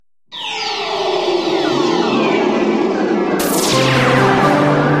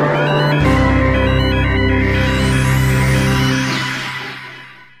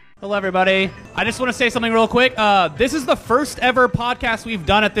everybody. I just want to say something real quick. This is the first ever podcast we've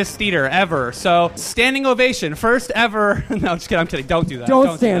done at this theater, ever. So, standing ovation. First ever. No, just kidding. I'm kidding. Don't do that.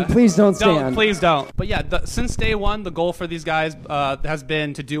 Don't stand. Please don't stand. Please don't. But yeah, since day one, the goal for these guys has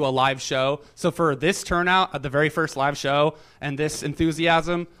been to do a live show. So for this turnout at the very first live show and this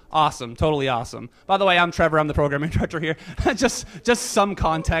enthusiasm, awesome. Totally awesome. By the way, I'm Trevor. I'm the programming director here. just some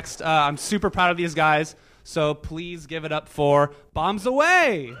context. I'm super proud of these guys. So please give it up for Bombs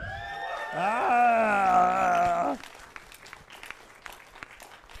Away. Oh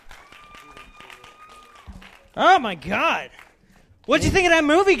my God. What'd you think of that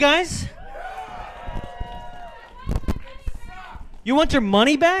movie, guys? You want your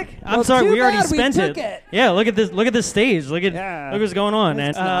money back? I'm sorry, we already spent it. Yeah, look at this. Look at this stage. Look what's going on.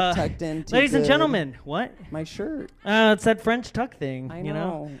 It's not tucked in too ladies and good. gentlemen, what? My shirt. It's that French tuck thing. I you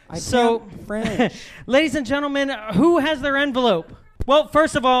know. I so, can't French. ladies and gentlemen, who has their envelope? Well,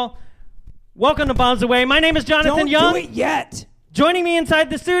 first of all, welcome to Bombs Away. My name is Jonathan Don't Young. do it yet. Joining me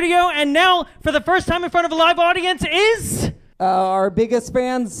inside the studio, and now for the first time in front of a live audience is Our biggest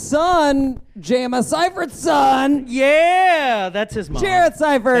fan's son, Jama Seifert's son. Yeah, that's his mom. Jared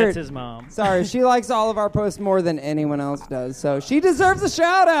Seifert. That's his mom. Sorry, she likes all of our posts more than anyone else does, so she deserves a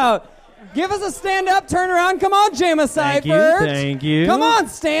shout out. Give us a stand up, turn around. Come on, Jama Seifert. Thank you. Come on,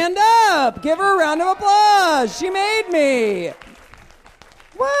 stand up. Give her a round of applause. She made me.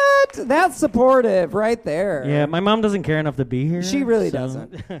 What? That's supportive right there. Yeah, my mom doesn't care enough to be here. She really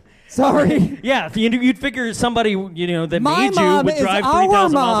doesn't. Sorry. Yeah, you'd figure somebody, that My made you mom would is drive our 3,000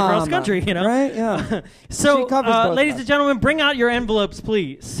 miles mom. across the country, Right, yeah. So, She covers both ladies of us. and gentlemen, bring out your envelopes,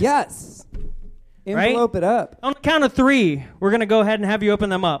 please. Yes. Envelope it up. On the count of 3, we're going to go ahead and have you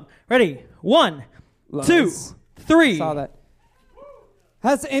open them up. Ready? 1, 2, Lois. 3. Saw that.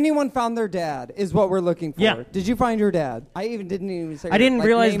 Has anyone found their dad? Is what we're looking for. Yeah. Did you find your dad? I didn't even say. I didn't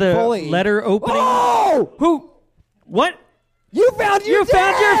realize name the fully. letter opening. Oh! Who? What? You found your You dad!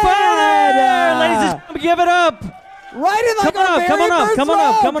 found your father! Ladies and gentlemen, give it up. Right in like Come on our up, very come on up, first come on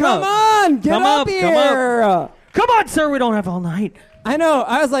up, row. come on up. Come on, get Come up up, here. come up. Come on, sir, we don't have all night. I know.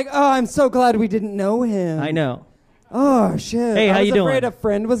 I was like, oh, I'm so glad we didn't know him. I know. Oh shit. Hey, how you I was afraid doing? a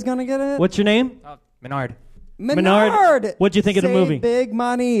friend was gonna get it. What's your name? Menard. Menard. What'd you think of the Save movie? Big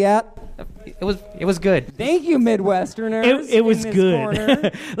money. Yep. It was good. Thank you, Midwesterners. It was in this good. corner.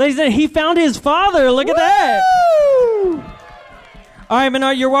 Ladies and gentlemen, he found his father. Look at that. Woo! All right,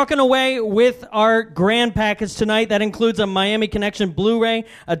 Menard, you're walking away with our grand package tonight. That includes a Miami Connection Blu-ray,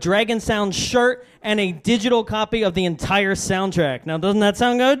 a Dragon Sound shirt, and a digital copy of the entire soundtrack. Now, doesn't that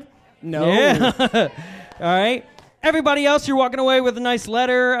sound good? No. Yeah. All right. Everybody else, you're walking away with a nice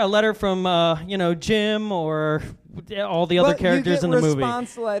letter, a letter from, Jim or all the other But characters in the you get movie.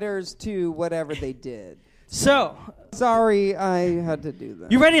 response letters to whatever they did. So, Sorry, I had to do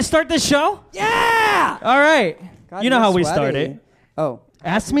that. you ready to start this show? Yeah! All right. God, you know you're how we sweaty. start it. Oh,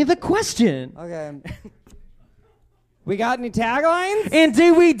 Ask me the question. okay. We got any taglines?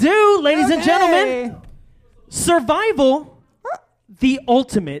 Indeed we do, ladies and Okay. gentlemen. Survival, the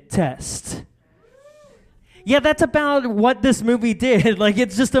ultimate test. Yeah, that's about what this movie did. Like,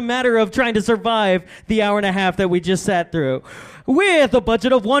 it's just a matter of trying to survive the hour and a half that we just sat through. With a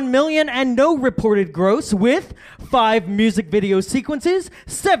budget of $1 million and no reported gross, with 5 music video sequences,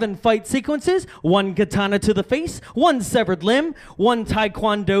 7 fight sequences, 1 katana to the face, 1 severed limb, 1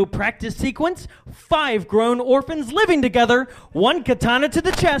 taekwondo practice sequence, 5 grown orphans living together, 1 katana to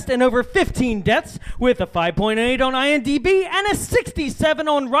the chest, and over 15 deaths, with a 5.8 on IMDb and a 67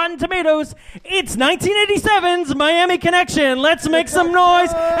 on Rotten Tomatoes. It's 1987's Miami Connection. Let's make some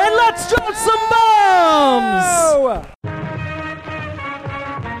noise and let's drop some bombs! Oh!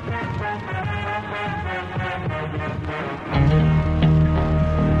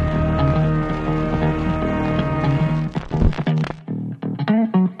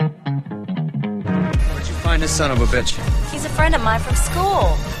 Where'd you find this son of a bitch? He's a friend of mine from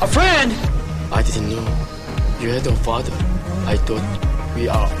school. A friend? I didn't know you had a father. I thought we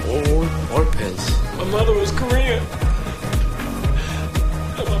are all orphans. My mother was Korean.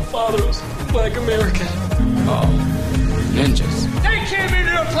 And my father was Black American. Oh, ninjas. They came in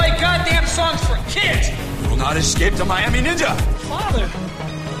here to play goddamn songs for kids! You will not escape the Miami Ninja! Father!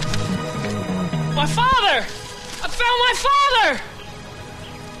 My father! I found my father!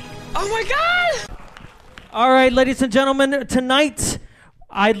 Oh my god! All right, ladies and gentlemen, tonight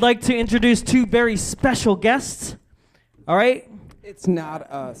I'd like to introduce 2 very special guests. All right? It's not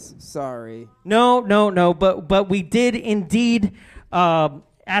us. Sorry. No, but we did indeed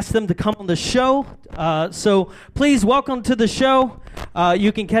ask them to come on the show. So please welcome to the show.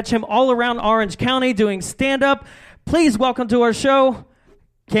 You can catch him all around Orange County doing stand-up. Please welcome to our show,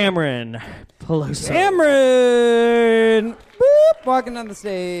 Cameron Peloso. Cameron! Boop, walking on the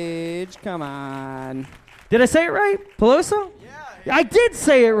stage. Come on. Did I say it right? Peloso? Yeah. I did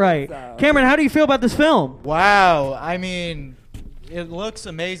say it right. So. Cameron, how do you feel about this film? Wow. I mean, it looks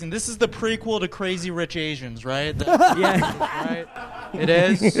amazing. This is the prequel to Crazy Rich Asians, right? Yeah. Right? It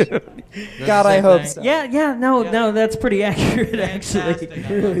is? God, I hope so. Yeah, no, that's pretty accurate, actually. It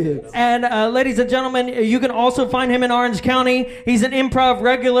really is. And ladies and gentlemen, you can also find him in Orange County. He's an improv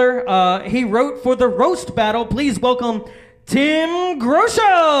regular. He wrote for the Roast Battle. Please welcome Tim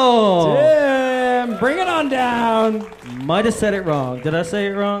Grosho. Tim, bring it on down. Might have said it wrong. Did I say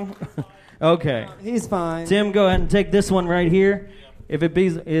it wrong? Okay. He's fine. Tim, go ahead and take this one right here. If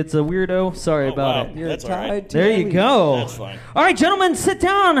it's a weirdo, sorry about it. You're That's all right. tied to There you me. go. That's fine. All right, gentlemen, sit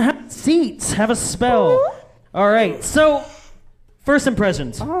down. Have seats. Have a spell. All right. So, first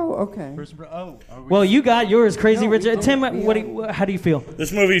impressions. Oh, okay. Well, you got yours, Crazy No, Rich. we don't. Tim, We how do you feel?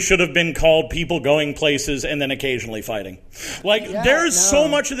 This movie should have been called People Going Places and then occasionally fighting. Like, there's so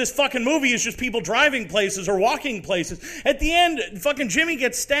much of this fucking movie is just people driving places or walking places. At the end, fucking Jimmy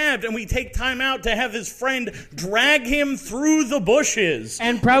gets stabbed and we take time out to have his friend drag him through the bushes.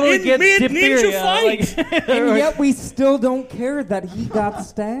 And probably in get mid-ninja diphtheria. fight. And yet we still don't care that he got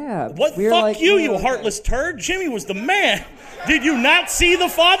stabbed. What? We're Fuck like, you, no, you okay. heartless turd. Jimmy was the man. Did you not see the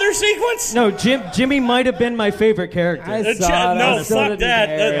father sequence? No, Jimmy might have been my favorite character. I saw it. No, I still fuck didn't that.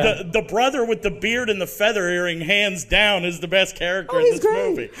 care. The brother with the beard and the feather earring, hands down, is the best character in he's this great.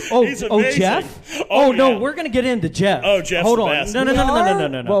 movie. Oh, He's amazing. Jeff? Oh, no, yeah. we're gonna get into Jeff. Oh, Jeff's Hold the on. best.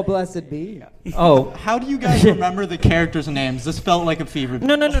 No. Well, blessed be. Oh, How do you guys remember the characters' names? This felt like a fever.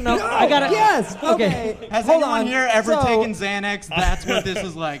 no. I got it. Yes. Okay. Has Hold anyone on. here ever So- taken Xanax? That's what this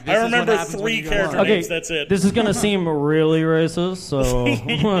is like. This I is what remember happens when 3 you go character on. names. That's it. This is gonna seem really racist, so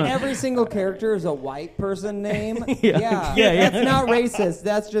Every single character is a white person name. Yeah. That's not racist.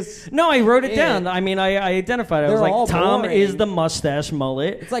 That's just. No, I wrote it Yeah. down. I mean, I identified it. I They're was all like, Tom boring. is the mustache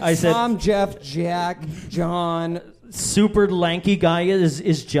mullet. It's like I said, Tom, Jeff, Jack, John. super lanky guy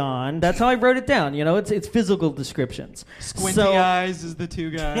is John. That's how I wrote it down. You know, it's physical descriptions. Squinty So- eyes is the 2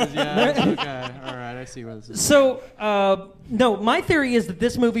 guys. Yeah. Okay. All right. I see what this is. So, no, my theory is that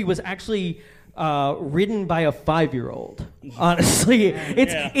this movie was actually written by a 5-year-old. Honestly,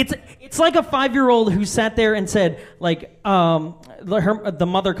 it's like a 5-year-old who sat there and said, like, the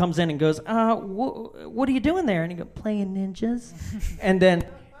mother comes in and goes, "What are you doing there?" And he goes, "Playing ninjas," and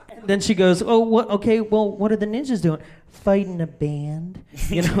then she goes, "Oh, what? Okay, well, what are the ninjas doing?" "Fighting a band,"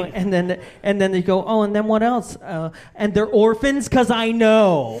 you know. and then they go, "Oh, and then what else?" "And they're orphans, 'cause I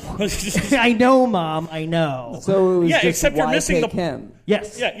know." I know, Mom. I know. So it was Yeah, just except you're why missing pick the- him.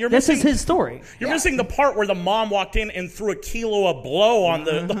 Yes. Yeah, you're this is missing- his story. You're missing the part where the mom walked in and threw a kilo of blow on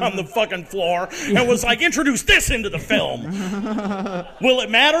the fucking floor and was like, "Introduce this into the film." Will it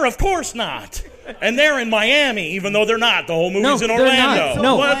matter? Of course not. And they're in Miami, even though they're not. The whole movie's No, in they're Orlando. not.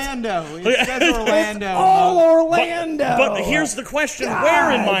 No. What? Orlando. It says Orlando. All Orlando. But here's the question: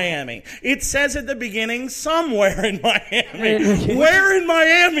 where in Miami? It says at the beginning, somewhere in Miami. Where in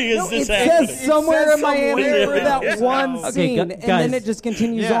Miami is No, this it happening? says somewhere says in Miami somewhere. for that Yeah. one Okay, scene, and guys. then it just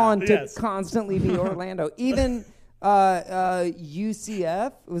continues Yeah. on to Yes. constantly be Orlando. Even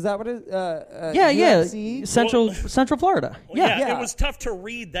UCF, was that what it? Yeah, UFC? Central Florida. Yeah. Yeah, it was tough to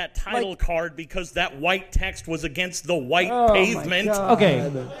read that title card because that white text was against the white Oh, my pavement. God. Okay.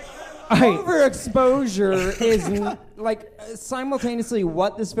 All right. Overexposure is simultaneously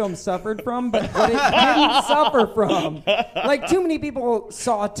what this film suffered from, but what it didn't suffer from. Like, too many people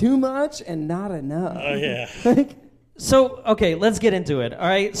saw too much and not enough. Oh, yeah. So, okay, let's get into it. All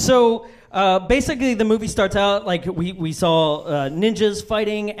right. So, basically, the movie starts out like we saw ninjas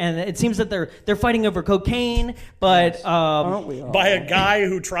fighting, and it seems that they're fighting over cocaine, but Aren't we all? By a guy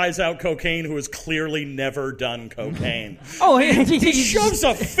who tries out cocaine who has clearly never done cocaine. he Shoves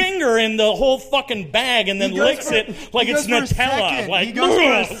a finger in the whole fucking bag and then licks it like it's Nutella. Like, he goes for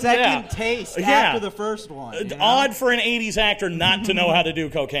a ugh, second yeah. taste Yeah. after the first one. you know? Odd for an 80s actor not to know how to do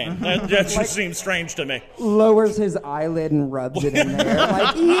cocaine. That just seems strange to me. Lowers his eyelid and rubs it in there.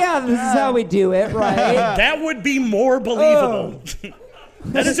 Like, yeah, this is how we do it, right? That would be more believable.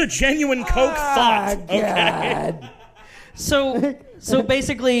 That is a genuine coke thought. Okay. God. So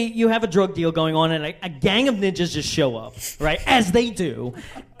basically, you have a drug deal going on, and a gang of ninjas just show up, right? As they do.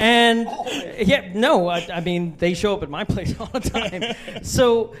 And, I mean, they show up at my place all the time.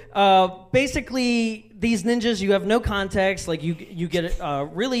 So basically, these ninjas, you have no context. Like, you get a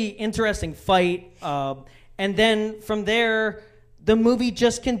really interesting fight. And then from there, the movie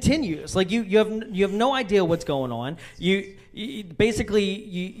just continues. Like you have no idea what's going on. You basically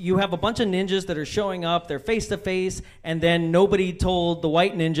you have a bunch of ninjas that are showing up. They're face to face, and then nobody told the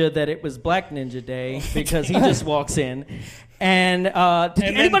white ninja that it was Black Ninja Day because he just walks in. And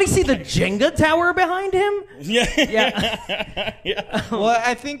did anybody see the Jenga tower behind him? Yeah. Well,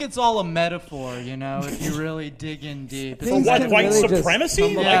 I think it's all a metaphor, you know, if you really dig in deep. For what, white really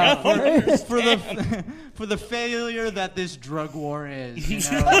supremacy? For the failure that this drug war is. You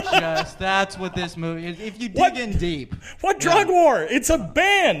know, that's what this movie is. If you dig in deep. What drug war? It's a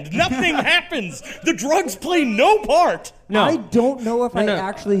band. Nothing happens. The drugs play no part. No. I don't know if I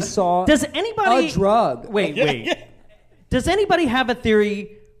actually saw Does anybody, a drug. Wait. Does anybody have a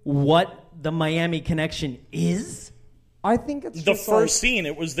theory what the Miami Connection is? I think it's the just first scene.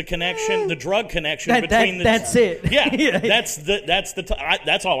 It was the connection, the drug connection between the. That's it. Yeah,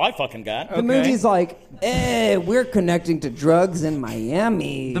 that's all I fucking got. The movie's like, we're connecting to drugs in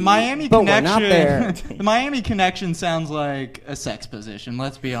Miami. The Miami but Connection. We're not there. The Miami Connection sounds like a sex position.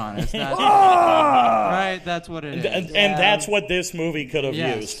 Let's be honest. Right, that's what it is. And that's what this movie could have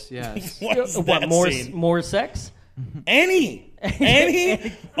used. Yes. What more sex? Any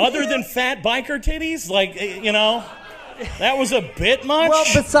other than fat biker titties, like, you know, that was a bit much. Well,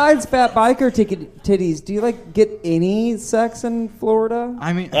 besides fat biker titties, do you get any sex in Florida?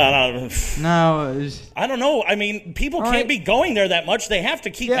 I mean, no. I don't know. I mean, people can't be going there that much. They have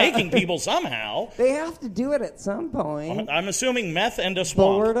to keep making people somehow. They have to do it at some point. I'm assuming meth and a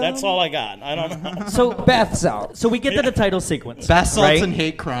swamp. Florida? That's all I got. I don't know. So bath salts. So we get to the title sequence. Bath salts right? and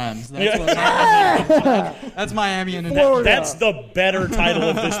hate crimes. That's what that's Miami in a nutshell. That's the better title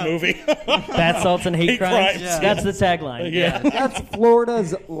of this movie. Bath salts and hate crimes. Yeah. That's the tagline. Yeah. That's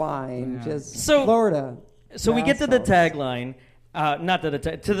Florida's line. Yeah. Just so, Florida. So we get to the tagline, not to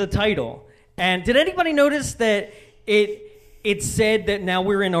the title. And did anybody notice that it said that now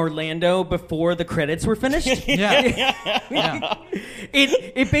we're in Orlando before the credits were finished? Yeah.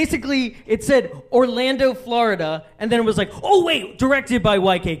 It basically said Orlando, Florida, and then it was like, oh wait, directed by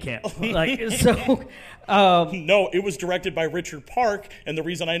YK Camp. No, it was directed by Richard Park, and the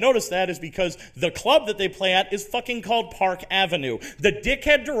reason I noticed that is because the club that they play at is fucking called Park Avenue. The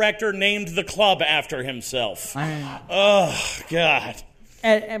dickhead director named the club after himself. Oh, God.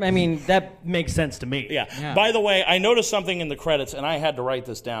 I mean, that makes sense to me. Yeah. By the way, I noticed something in the credits, and I had to write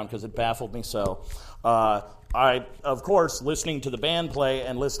this down because it baffled me so. I, of course, listening to the band play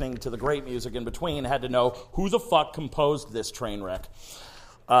and listening to the great music in between, had to know who the fuck composed this train wreck.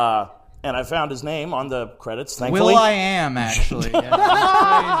 And I found his name on the credits, thankfully. Will.i.am, actually. Yeah,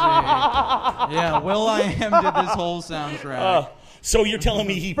 Will.i.am did this whole soundtrack. So you're telling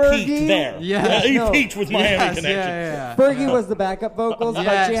me he Fergie? peaked there? Yeah. He peaked with Miami Connection. Yeah. Fergie was the backup vocals,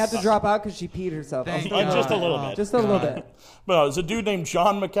 but she had to drop out because she peed herself. Just a little bit. Just a little bit. But there's a dude named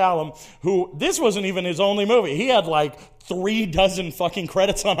John McCallum who, this wasn't even his only movie. He had 36 fucking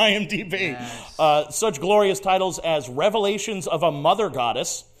credits on IMDb. Yes. Such glorious titles as Revelations of a Mother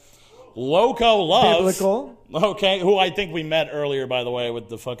Goddess, Loco Love. Biblical. Okay, who I think we met earlier, by the way, with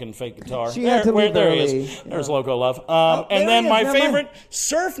the fucking fake guitar. She had to leave there early. He is. There's Loco Love. there And then he is. my Never favorite,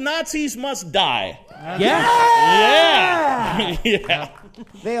 Surf Nazis Must Die. Yeah. Yeah.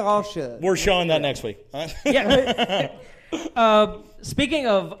 They all should. We're showing that next week. Speaking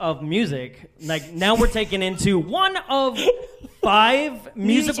of music, now we're taken into one of 5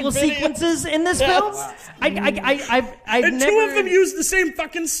 musical sequences in this film. And never... 2 of them use the same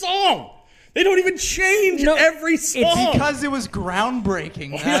fucking song. They don't even change every song. It's because it was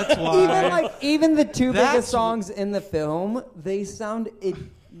groundbreaking. That's why. Even the 2 biggest songs in the film, they sound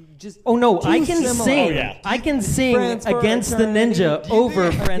just. Oh no, I can similar. sing. Oh, yeah. I can sing Friends for Against the Eternity. Ninja over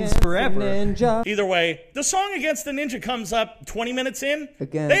Friends Forever. Ninja. Either way, the song Against the Ninja comes up 20 minutes in.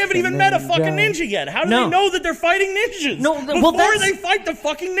 Against they haven't the even met a ninja. fucking ninja yet. How do they know that they're fighting ninjas? Before they fight the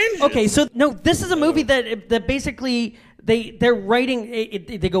fucking ninjas. Okay, so no, this is a movie that basically they're writing.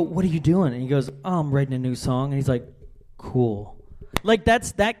 They go, "What are you doing?" And he goes, "Oh, I'm writing a new song." And he's like, "Cool."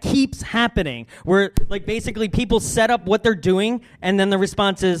 That keeps happening. Where basically people set up what they're doing, and then the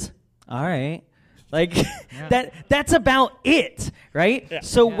response is, "All right." That's about it, right? Yeah.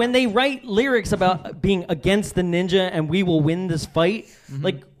 So when they write lyrics about being against the ninja and we will win this fight,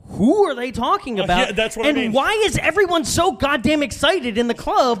 who are they talking about? Yeah, that's what and I mean. why is everyone so goddamn excited in the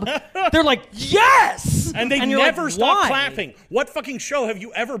club? They're like, yes! And they you're never like, stop why? clapping. What fucking show have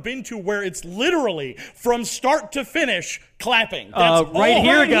you ever been to where it's literally from start to finish clapping? That's right all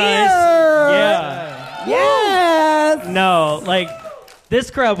here, right guys. here. Yeah. Yes! No,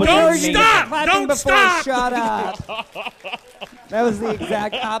 this crowd was Don't amazing. stop! Clapping Don't before stop! Shut up. That was the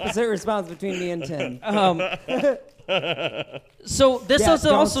exact opposite response between me and Tim. So this Yeah, is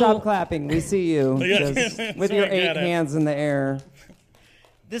don't also stop clapping. We see you Yeah. just with So your I get 8 it. hands in the air.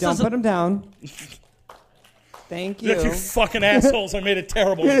 this Don't is put them down. Thank you. You fucking assholes! I made a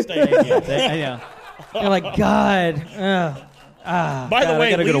terrible mistake. yeah. You're like, God. By the God, way,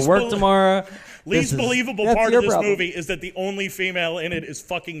 I gotta go least to work bel- tomorrow. Least This is- believable That's part your of this problem. movie is that the only female in it is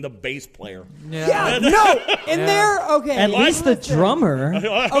fucking the bass player. Yeah, no. In there, okay. At least the listen. drummer.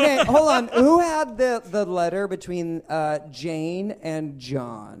 Okay, hold on. Who had the letter between Jane and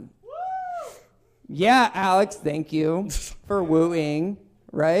John? Yeah, Alex, thank you for wooing,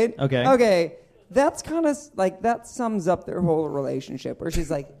 right? Okay. Okay. That's kind of like, that sums up their whole relationship, where she's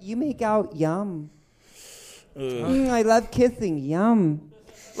like, you make out, yum. I love kissing, yum.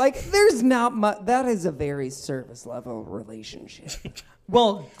 Like, there's not much. That is a very surface level relationship.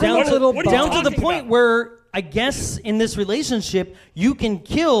 Well, I'm a little what are you down to the talking point about? where I guess in this relationship you can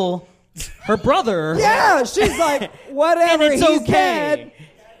kill her brother. Yeah, she's like, whatever, And it's he's okay. dead.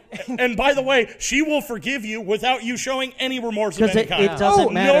 And by the way, she will forgive you without you showing any remorse of Because any it kind. doesn't Oh,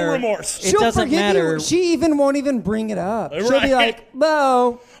 matter. no remorse. It She'll doesn't forgive matter. you. She even won't even bring it up. She'll Right. be like,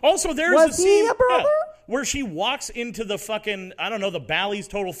 Bo, Also, there's Was a he scene a brother? where she walks into the fucking, I don't know, the Bally's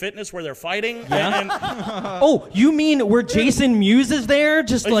Total Fitness where they're fighting. Yeah. And Oh, you mean where Jason Mewes is there,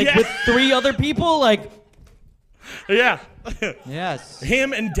 just like Yeah. with 3 other people? Like, yeah. Yes.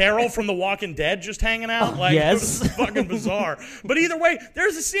 Him and Daryl from The Walking Dead just hanging out. Like, yes. It was fucking bizarre. But either way,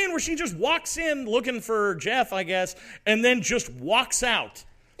 there's a scene where she just walks in looking for Jeff, I guess, and then just walks out.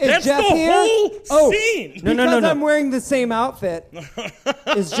 is That's Jeff the here? whole scene. No, no, because no. I'm wearing the same outfit.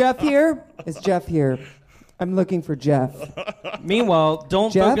 Is Jeff here? Is Jeff here? I'm looking for Jeff. Meanwhile,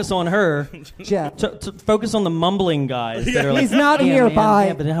 don't Jeff? focus on her. Jeff. Focus on the mumbling guys that are like, He's not "Yeah, here, man, bye."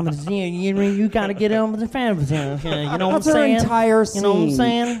 yeah, but I'm gonna see you gotta get on with the family. You know what I'm That's our saying? entire scene. You know what I'm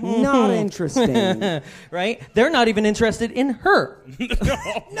saying? Not interesting. Right? They're not even interested in her.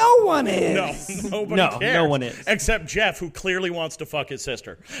 No one is. No, nobody No, cares. no one is. Except Jeff, who clearly wants to fuck his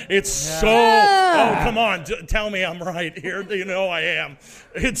sister. It's so... Oh, come on. Tell me I'm right here. You know I am.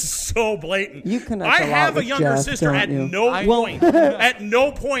 It's so blatant. You connect I a lot have a with younger Jeff, sister. don't At you? no point, at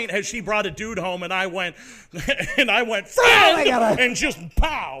no point has she brought a dude home and I went, friend, I gotta- and just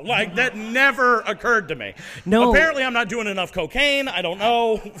pow. Like, that never occurred to me. No. Apparently I'm not doing enough cocaine. I don't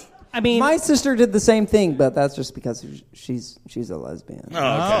know. I mean, My sister did the same thing, but that's just because she's a lesbian. Oh,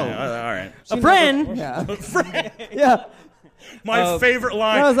 okay. All right. a friend. Yeah. Yeah. My favorite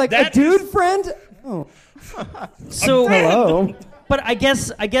line. I was like, a that dude is- friend? Oh, So, hello. but I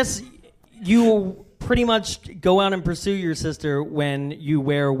guess you pretty much go out and pursue your sister when you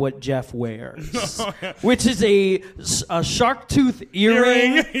wear what Jeff wears, which is a shark tooth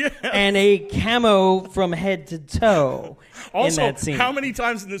earring Yes. and a camo from head to toe in Also, that scene. how many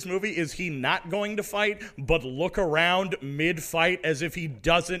times in this movie is he not going to fight, but look around mid-fight as if he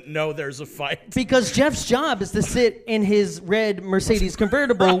doesn't know there's a fight? Because Jeff's job is to sit in his red Mercedes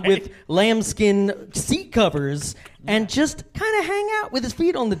convertible with lambskin seat covers and just kind of hang out with his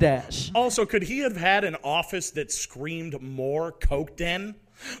feet on the dash. Also, could he have had an office that screamed more Coke Den?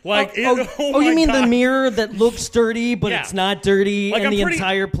 Like, Oh, my you mean God. the mirror that looks dirty, but Yeah. it's not dirty, Like, and I'm the pretty-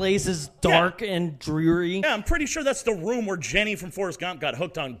 entire place is dark and dreary? Yeah, I'm pretty sure that's the room where Jenny from Forrest Gump got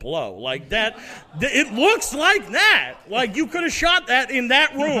hooked on blow. Like that, it looks like that. Like you could have shot that in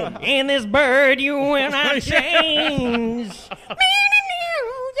that room. In this bird, you will not change.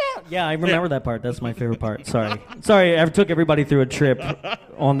 Yeah, I remember that part. That's my favorite part. Sorry, I took everybody through a trip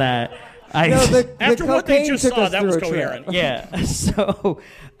on that. No, the After what they cocaine just took saw, us that through was a trip. coherent. Yeah. So,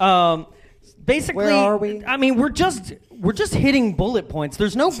 basically, Where are we? I mean, we're just hitting bullet points.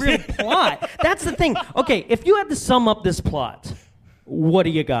 There's no real plot. That's the thing. Okay, if you had to sum up this plot, what do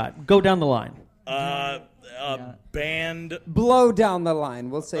you got? Go down the line. Band. Blow down the line.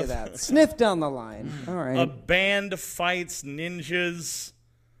 We'll say that. Sniff down the line. All right. A band fights ninjas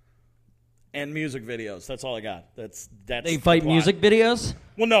and music videos. That's all I got. That's They the fight plot. music videos?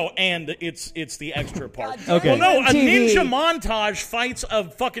 Well, no, and it's the extra part. Okay. Well, no, a MTV. ninja montage fights a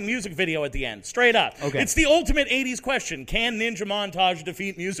fucking music video at the end. Straight up. Okay. It's the ultimate 80s question. Can ninja montage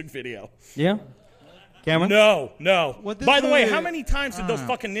defeat music video? Yeah? Cameron? No. What this By the way, movie- how many times did those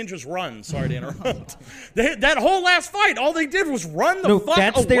fucking ninjas run? Sorry to interrupt. That whole last fight, all they did was run the No, fuck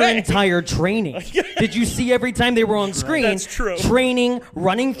that's away. their entire training. Did you see every time they were on screen? That's true. Training,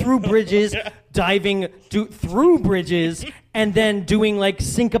 running through bridges, diving through bridges, and then doing like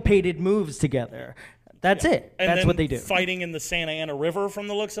syncopated moves together. That's it. And That's then what they do. Fighting in the Santa Ana River from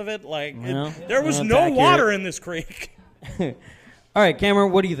the looks of it. Like, Well, there was that's no accurate. water in this creek. All right,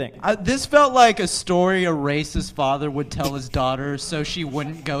 Cameron, what do you think? This felt like a story a racist father would tell his daughter so she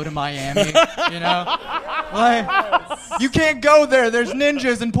wouldn't go to Miami, you know? Like, you can't go there. There's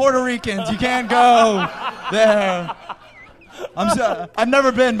ninjas and Puerto Ricans. You can't go there. I've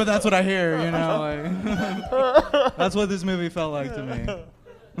never been, but that's what I hear, you know? Like, that's what this movie felt like to me.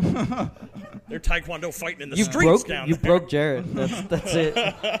 They're taekwondo fighting in the streets down there. You broke Jared. That's it.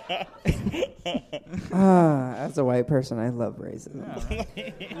 As a white person, I love racism.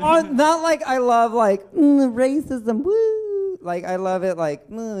 Not like I love racism. Woo! Like I love it. Like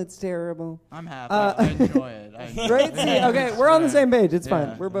it's terrible. I'm happy. I enjoy it. Right? See, okay, we're on the same page. It's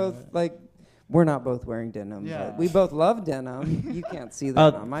fine. We're both we're not both wearing denim. Yeah. But we both love denim. You can't see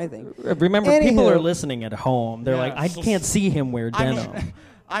that on my thing. Remember, people are listening at home. They're like, I can't see him wear denim.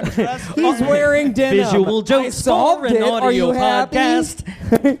 I'm dressed. He's wearing denim. Visual jokes for an audio podcast.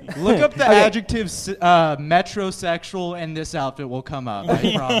 Look up the adjectives metrosexual and this outfit will come up.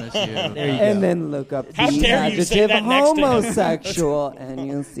 I promise you. There you And go. then look up How the dare you say adjective that next to him. homosexual and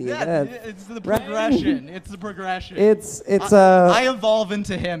you'll see that. It's the progression. It's the progression. It's I evolve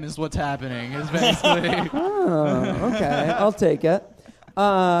into him is what's happening. Is basically. Oh, okay. I'll take it.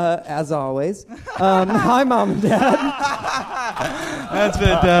 As always. Hi, Mom and Dad. That's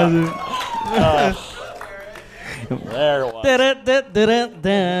fantastic. There it was.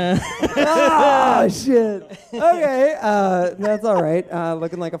 Oh, shit. Okay. That's all right.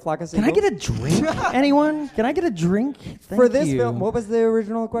 Looking like a flock of Can I get a drink? Anyone? Can I get a drink? For this you. film, what was the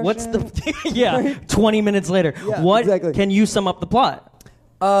original question? What's the 20 minutes later? Yeah, what exactly. can you sum up the plot?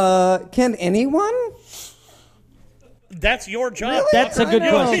 Can anyone? That's your job. Really? That's a good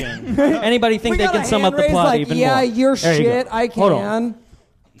I know. question. Anybody think We they got can a sum up hand the raised plot like, even yeah, more? you're There you shit. go. I Hold on. can.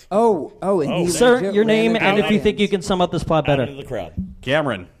 And he Sir, legit your name ran and into if you the think you audience. can sum up this plot better. Into the crowd.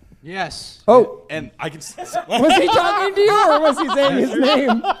 Cameron. Yes. Oh, And I can. was he talking to you or was he saying his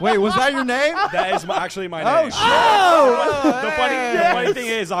name? Wait, was that your name? That is actually my Oh, name. shit. The funny thing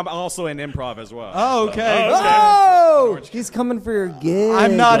is, I'm also in improv as well. Oh, okay. Oh, he's coming for your gig.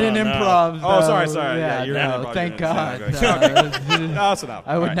 I'm not in no. improv. Oh, though. sorry. Yeah, you're in no, improv. thank You're in God. improv. No, That's enough.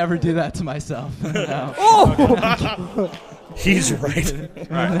 I would All right. never do that to myself. No. He's right.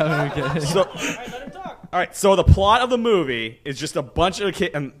 Okay. So, all right. So the plot of the movie is just a bunch of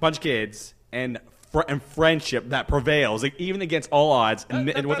kids and friendship that prevails, like, even against all odds.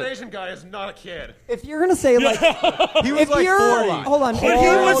 That Asian guy is not a kid. If you're gonna say like, He was if like you're 40. hold on, But he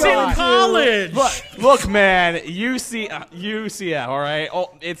was in college. Look, man, UCF, all right. Oh,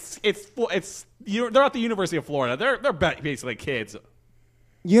 it's they're at the University of Florida. They're basically kids.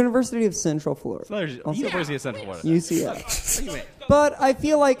 University of Central Florida. University of Central Florida. UCF. But I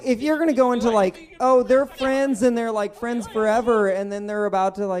feel like if you're gonna go into like, oh, they're friends and they're like friends forever, and then they're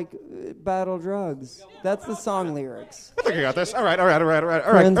about to like battle drugs. That's the song lyrics. I think I got this. All right.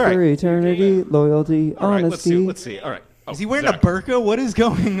 Friends for eternity, loyalty, honesty. Let's see. All right. Is he wearing a burqa? What is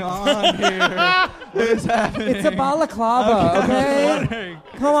going on here? What is happening? It's a balaclava, okay?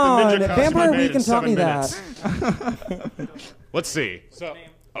 Come on, Ninja costume I Vampire made Week in can taught me 7 that. Let's see. Zach.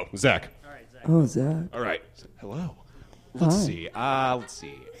 Oh, Zach. All right. Hello. Let's see.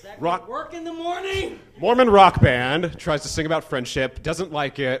 Rock. Work in the morning. Mormon rock band tries to sing about friendship. Doesn't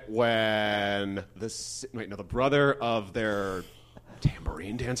like it when the brother of their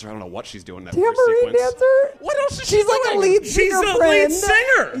tambourine dancer. I don't know what she's doing in that first Tambourine sequence. dancer? What else is She's like a lead She's singer a friend. lead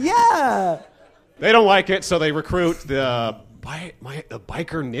singer. Yeah. They don't like it, so they recruit the biker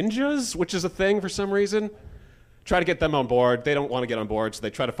ninjas, which is a thing for some reason. Try to get them on board. They don't want to get on board, so they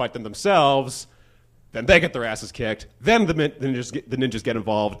try to fight them themselves. Then they get their asses kicked. Then the ninjas get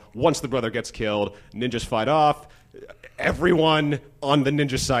involved. Once the brother gets killed, ninjas fight off. Everyone on the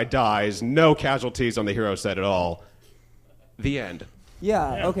ninja side dies. No casualties on the hero side at all. The end.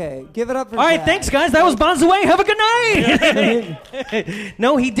 Yeah, okay. Give it up for All right, Zach. thanks, guys. That was Bonzaway. Have a good night.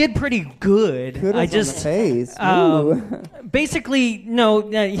 No, he did pretty good. Kudos I on just the face. basically no.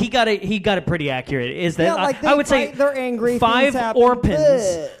 He got it pretty accurate. Is that Yeah, like I would say they're angry. 5 things happen.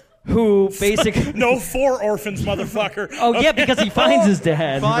 orphans who basically No, 4 orphans, motherfucker. Oh yeah, because he finds his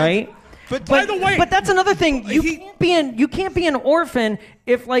dad, right? But by the way, but that's another thing. You can't be an orphan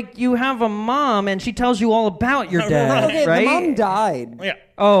if like you have a mom and she tells you all about your dad, Okay, right? the mom died. Yeah.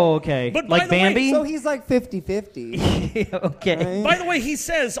 Oh, okay. But by like the way- Bambi. So he's like 50-50. Okay. By the way, he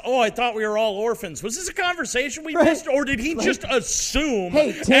says, "Oh, I thought we were all orphans." Was this a conversation we missed, or did he just assume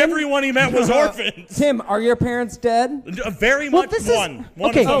Hey, Tim? everyone he met was orphans? Tim, are your parents dead? Very Well, much this is- one.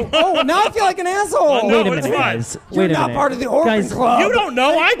 okay. Oh, now I feel like an asshole. Well, no, Wait a it's minute, fine. guys. You're Wait a not minute. part of the orphan Guys, club. You don't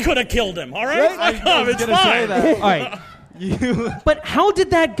know. I could have killed him. All right, I was it's gonna say fine. that. All right. But how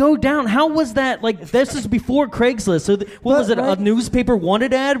did that go down? How was that, like, this is before Craigslist, so what was it, a newspaper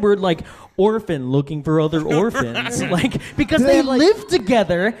wanted ad where, like, orphan looking for other orphans? Like, because they live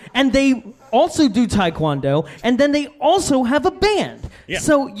together, and they also do taekwondo, and then they also have a band. Yeah.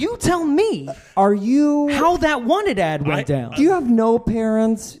 So you tell me, how that wanted ad went down? Do you have no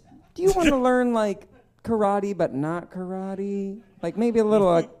parents? Do you want to learn, like, karate but not karate? Like, maybe a little,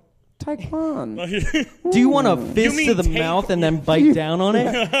 like, taekwondo. Do you want a fist to the mouth and then bite down on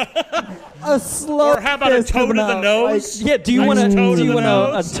it? A slow Or how about a toe to the nose? Yeah, do you want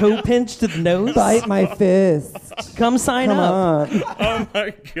a toe pinch to the nose? Bite my fist. Come sign up. Oh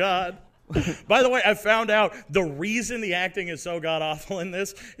my God. By the way, I found out the reason the acting is so god awful in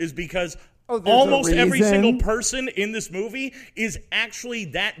this is because almost every single person in this movie is actually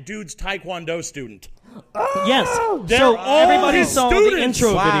that dude's taekwondo student. Yes. They're So all everybody his saw students. the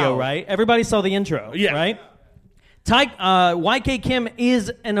intro Wow. video, right? Everybody saw the intro, right? YK Kim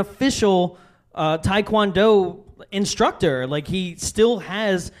is an official taekwondo instructor. Like, he still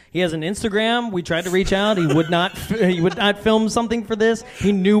has an Instagram. We tried to reach out. He would not film something for this.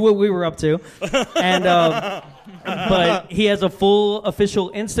 He knew what we were up to, and but he has a full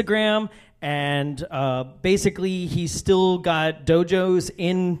official Instagram, and basically he's still got dojos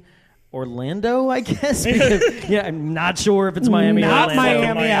in Orlando, I guess. Because, I'm not sure if it's Miami or Not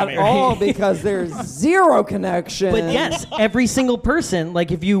Orlando. Miami at all, because there's zero connection. But yes, every single person,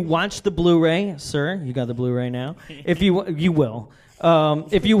 like, if you watch the Blu-ray, sir, you got the Blu-ray now. If you will.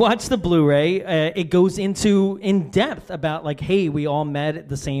 If you watch the Blu-ray, it goes into in depth about, like, hey, we all met at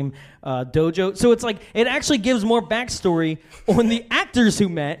the same dojo. So it's like, it actually gives more backstory on the actors who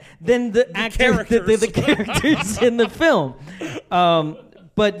met than the characters in the film.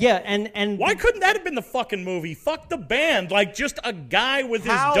 But yeah, and why couldn't that have been the fucking movie? Fuck the band, like, just a guy with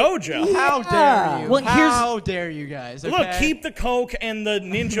his dojo. How dare you? Well, how dare you guys? Okay? Look, keep the coke and the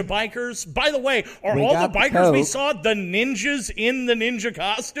ninja bikers. By the way, are We all got the the bikers we coke. saw the ninjas in the ninja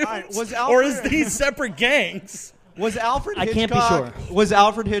costumes, was or is Alfred- these separate gangs? Was Alfred I Hitchcock, can't be sure. Was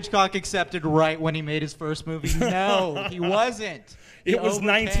Alfred Hitchcock accepted right when he made his first movie? No, he wasn't. He It was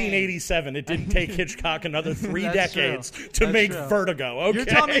overcame. 1987. It didn't take Hitchcock another 3 That's decades true. to That's make true. Vertigo. Okay, You're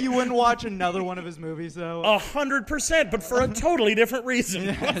telling me you wouldn't watch another one of his movies, though? 100%, but for a totally different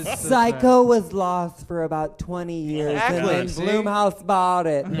reason. Psycho was lost for about 20 years, Exactly, and then see? Blumhouse bought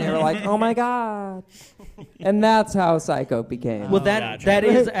it, and they were like, "Oh my god!" And that's how Psycho became. well, that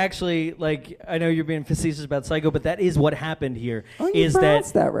is actually, like, I know you're being facetious about Psycho, but that is what happened here. Oh, you Is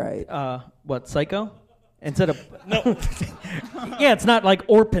pronounced that right? What, Psycho? Instead of yeah, it's not like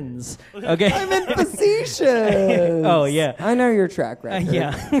Orphans. Okay. I meant facetious. Oh yeah. I know your track record.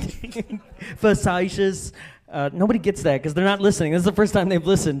 Yeah. Facetious. Nobody gets that because they're not listening. This is the first time they've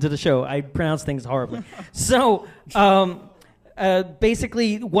listened to the show. I pronounce things horribly. So,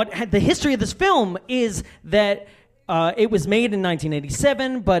 basically, the history of this film is that it was made in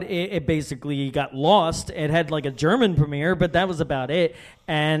 1987, but it basically got lost. It had, like, a German premiere, but that was about it.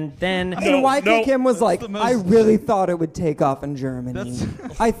 And then... And YK Kim was like, I really thought it would take off in Germany.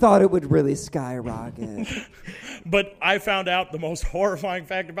 I thought it would really skyrocket. But I found out the most horrifying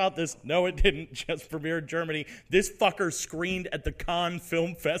fact about this. No, it didn't just premiere in Germany. This fucker screened at the Cannes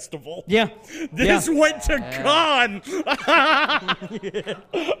Film Festival. Yeah. This went to Cannes.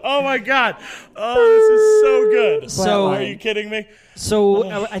 Oh, my God. Oh, this is so good. So, are you kidding me? So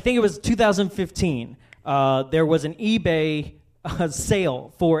I think it was 2015. There was an eBay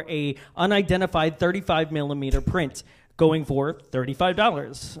sale for a unidentified 35 millimeter print going for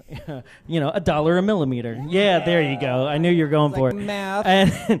 $35. $1 a millimeter. Yeah, there you go. I knew you were going for it. Math.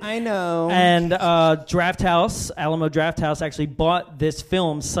 And, I know. And Draft House, Alamo Draft House, actually bought this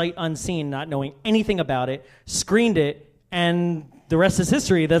film sight unseen, not knowing anything about it, screened it, and the rest is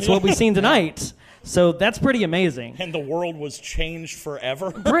history. That's what we've seen tonight. So that's pretty amazing. And the world was changed forever.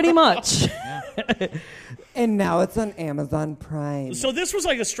 Pretty much. And now it's on Amazon Prime. So this was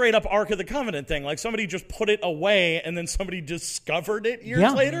like a straight up Ark of the Covenant thing. Like, somebody just put it away and then somebody discovered it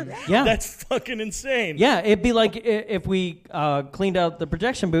years later? Yeah. That's fucking insane. Yeah, it'd be like if we cleaned out the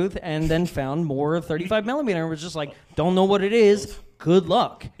projection booth and then found more 35 millimeter and was just like, don't know what it is. Good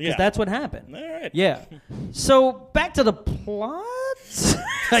luck. Because Yeah. that's what happened. All right. Yeah. So back to the plot,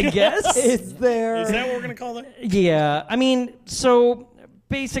 I guess. Is there? Is that what we're going to call that? Yeah. I mean, so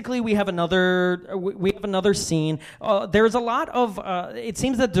basically we have another scene. There's a lot of it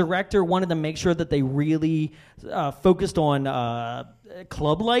seems the director wanted to make sure that they really focused on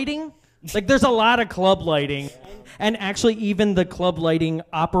club lighting. Like, there's a lot of club lighting, and actually even the club lighting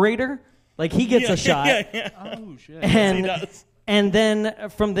operator, like, he gets a shot. Yeah. Oh, shit. And Yes, he does. and then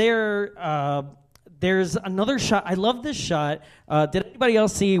from there there's another shot. I love this shot. Did anybody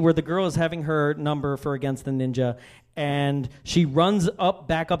else see where the girl is having her number for Against the Ninja, and she runs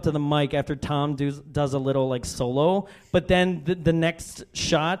back up to the mic after Tom does a little like solo, but then the next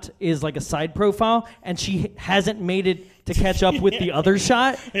shot is like a side profile, and she hasn't made it to catch up with the other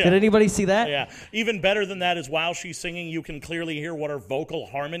shot. Yeah. Did anybody see that? Yeah. Even better than that is while she's singing, you can clearly hear what are vocal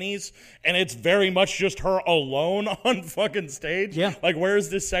harmonies, and it's very much just her alone on fucking stage. Yeah. Like, where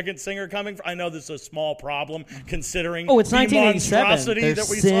is this second singer coming from? I know this is a small problem considering it's the 1987. monstrosity There's that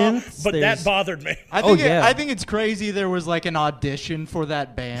we synths, saw, but that bothered me. I think it's crazy there was like an audition for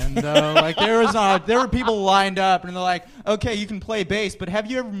that band though. Like there were people lined up and they're like, okay, you can play bass, but have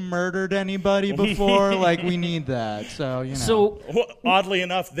you ever murdered anybody before? Like we need that. So you know. So oddly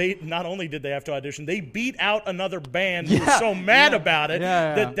enough, they not only did they have to audition, they beat out another band who was so mad about it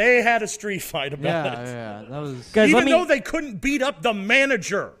that they had a street fight about it. Yeah, that was. Guys, even though they couldn't beat up the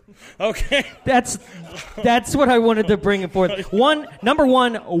manager. Okay. That's what I wanted to bring it forth. Number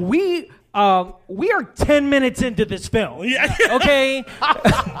one, we are 10 minutes into this film. Yeah. Okay.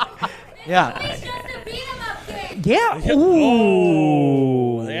 Yeah. Yeah.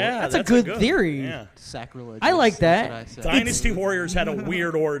 Ooh. Yeah, that's a good theory. Yeah. Sacrilegious. I like that. Dynasty Warriors had a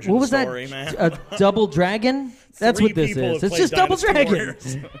weird origin What was story, that? man. A double dragon? That's Three what this people is. have It's just played double Dynasty dragon.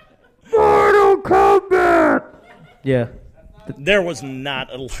 Warriors. Mortal Kombat. Yeah. There was not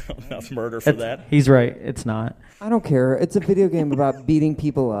enough murder for that. He's right. It's not. I don't care. It's a video game about beating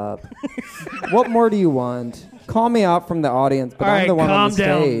people up. What more do you want? Call me out from the audience, but All I'm right, the one on calm the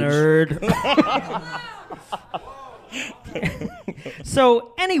down, stage. nerd.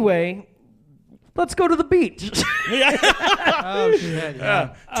 So anyway, let's go to the beach. Oh shit!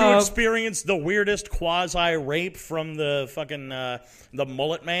 Yeah. To experience the weirdest quasi-rape from the fucking the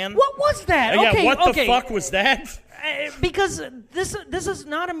mullet man. What was that? Yeah, Okay, what okay. the fuck was that? Because this is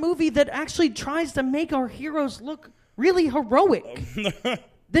not a movie that actually tries to make our heroes look really heroic.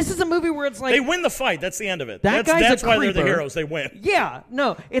 This is a movie where it's like They win the fight. That's the end of it. That That's guy's a why they're the creeper. heroes. They win. Yeah,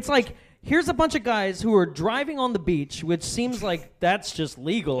 no, it's like here's a bunch of guys who are driving on the beach, which seems like that's just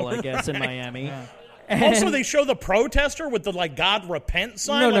legal, I guess, in Miami. And Also, they show the protester with the like "God repent"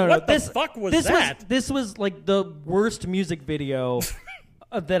 sign. no, Like, no, no. what the fuck was that? This was like the worst music video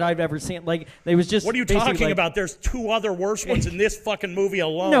that I've ever seen. Like, they was just. What are you basically talking like- about? There's two other worse ones in this fucking movie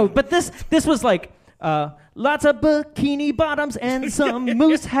alone. No, but this was like lots of bikini bottoms and some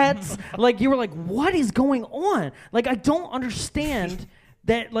moose hats. Like, you were like, what is going on? Like, I don't understand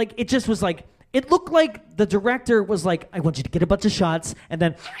that. Like, it just was like. It looked like the director was like, I want you to get a bunch of shots, and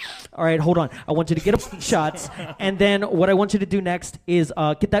then, all right, hold on. I want you to get a bunch of shots, and then what I want you to do next is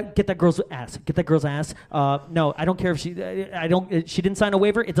get that girl's ass. Get that girl's ass. No, I don't care if she didn't sign a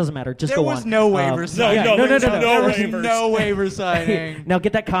waiver. It doesn't matter. Just There go on. was no waiver signing. No. There was waivers. no waiver signing. Now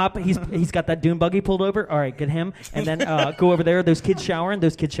get that cop. He's got that dune buggy pulled over. All right, get him, and then go over there. Those kids showering.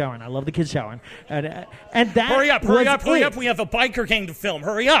 I love the kids showering. And that Hurry up! was Hurry it. up! We have a biker gang to film.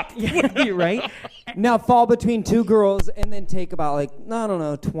 Hurry up! You're right. Now fall between two girls and then take about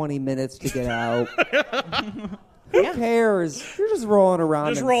 20 minutes to get out. Who cares? You're just rolling around.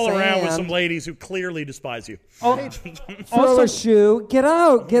 Just in roll around with sand. some ladies who clearly despise you. Throw a shoe. Get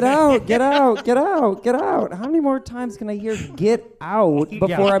out. Get out. Get out. Get out. Get out. How many more times can I hear "get out"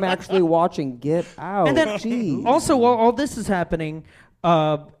 before I'm actually watching "Get Out"? And then Jeez. also, while all this is happening,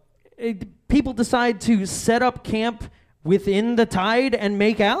 people decide to set up camp within the tide and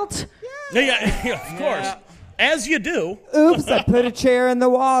make out. Yeah, of course. As you do. Oops! I put a chair in the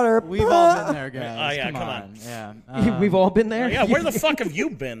water. We've all been there, guys. Oh, yeah, come come on. on. Yeah. We've all been there. Yeah, where the fuck have you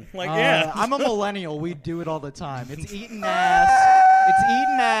been? Like, yeah. I'm a millennial. We do it all the time. It's eating ass. It's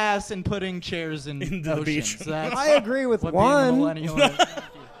eating ass and putting chairs in Into the oceans. beach. That's I agree with what one. being a millennial is.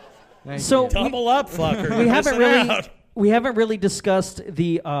 Thank So you. Double up, fucker. we haven't really discussed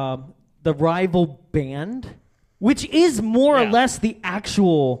the rival band, which is more or less the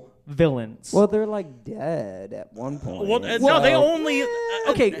actual villains. Well, they're dead at one point. Well, no, they only.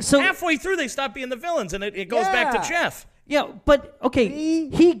 Okay, so halfway through they stop being the villains, and it goes back to Jeff. yeah, but okay,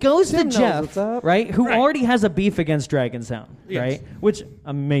 he goes Tim to knows Jeff, what's up. right? Who Right. already has a beef against Dragon Sound, Yes. right? Which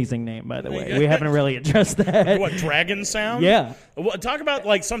amazing name, by the way. We haven't really addressed that. What, Dragon Sound? Yeah. Well, talk about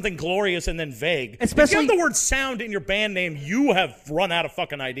something glorious and then vague. Especially- if you have the word sound in your band name, you have run out of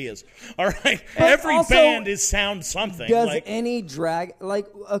fucking ideas. All right? Every also, band is sound something. Does any drag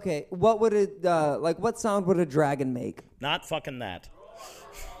okay? What would it what sound would a dragon make? Not fucking that.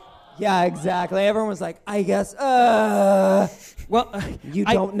 Yeah, exactly. Everyone was like, I guess. Well, You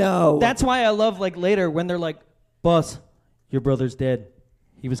don't know. That's why I love later when they're like, "Boss, your brother's dead.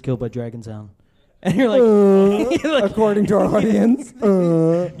 He was killed by Dragon Sound." And you're like, according to our audience.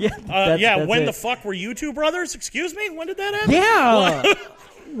 that's when it. the fuck were you two brothers? Excuse me? When did that happen? Yeah.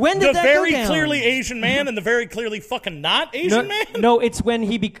 When did the that very go down? clearly Asian man and the very clearly fucking not Asian man? No, it's when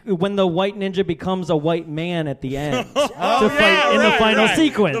when the white ninja becomes a white man at the end to fight in the final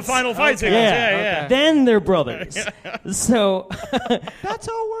sequence. The final fight sequence. Yeah. Then they're brothers. So That's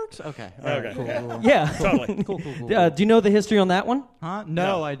how it works? Okay. All right, cool. yeah. Totally. Cool. Do you know the history on that one? Huh?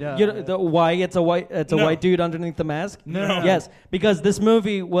 No, I don't. You know, why it's a white dude underneath the mask? No. Yes, because this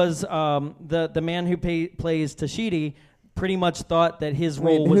movie was the man who plays Tashidi pretty much thought that his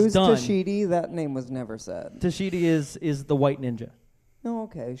role was who's done. Tashidi? That name was never said. Tashidi is the white ninja. Oh,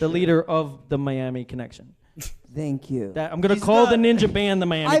 okay. The leader of the Miami Connection. Thank you. I'm going to call the ninja band the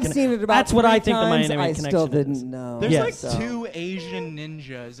Miami Connection. I've seen it about That's what I 3 think the times. Miami I Connection still is. didn't know. There's Yes. like 2 Asian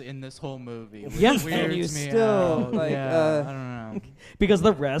ninjas in this whole movie. Which Yeah. weirds And you me still, out. like, I don't know. Because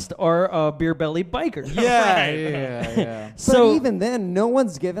the rest are beer belly bikers. Yeah. But So even then, no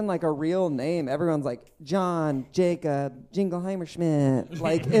one's given like a real name. Everyone's like John, Jacob, Jingleheimer Schmidt.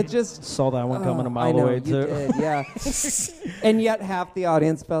 Like it just saw that one coming a I mile know, away you too. did, yeah. And yet half the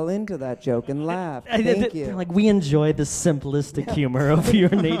audience fell into that joke and laughed. Thank you. Like we enjoy the simplistic humor of your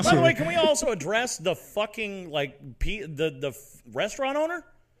nature. By the way, can we also address the fucking the restaurant owner?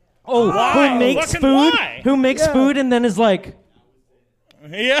 Why? Who makes Fucking food? why? Who makes food and then is like,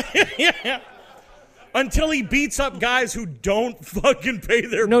 Yeah. Until he beats up guys who don't fucking pay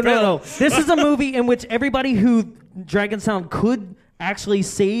their no. bill. This is a movie in which everybody who Dragon Sound could actually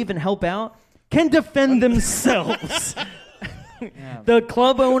save and help out can defend themselves. The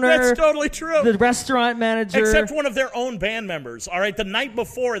club owner. That's totally true. The restaurant manager. Except one of their own band members. All right, the night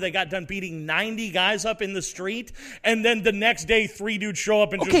before they got done beating 90 guys up in the street, and then the next day 3 dudes show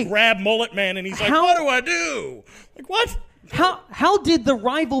up and just grab Mullet Man, and he's like, "What do I do?" Like, what? How did the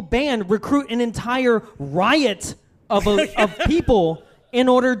rival band recruit an entire riot of people in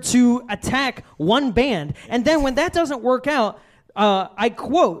order to attack one band? And then when that doesn't work out, I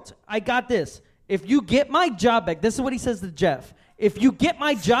quote, I got this. If you get my job back, this is what he says to Jeff. If you get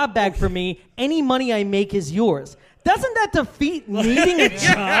my job back for me, any money I make is yours. Doesn't that defeat needing a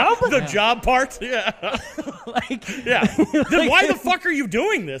job? The job part? Yeah. Then why the fuck are you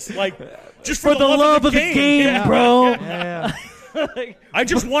doing this? Like, just for the love of the game, bro. Yeah. I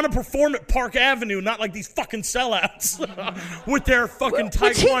just want to perform at Park Avenue, not like these fucking sellouts with their fucking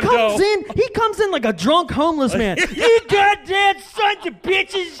taekwondo. He comes in like a drunk homeless man. You goddamn sons of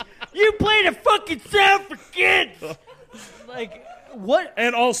bitches! You play the fucking sound for kids. Like what?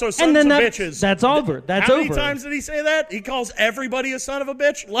 And also sons and then of bitches. That's over. That's How over. many times did he say that? He calls everybody a son of a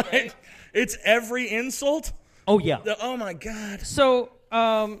bitch. Like it's every insult. Oh yeah. Oh my god. So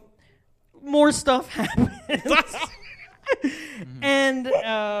more stuff happens. And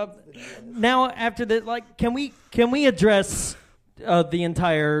now after that, like, can we address the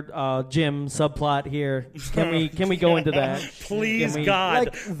entire gym subplot here? Can we go into that? Please, God,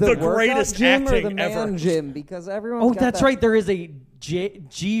 like the greatest gym acting or the man ever. gym, because everyone. Oh, that's right. There is a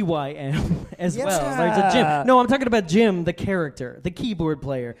GYM as well. There's a Jim. No, I'm talking about Jim, the character, the keyboard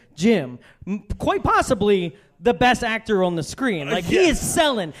player. Jim, quite possibly the best actor on the screen. Like he is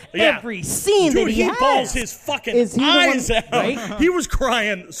selling every scene Dude, that he has. balls his fucking eyes out. Right? He was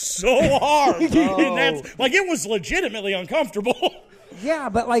crying so hard. And that's, like, it was legitimately uncomfortable. Yeah,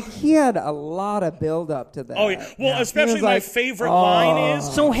 but like he had a lot of build up to that. Oh, yeah. Well, especially He was my like, favorite line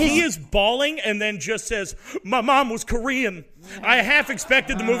is So he is bawling and then just says, "My mom was Korean." I half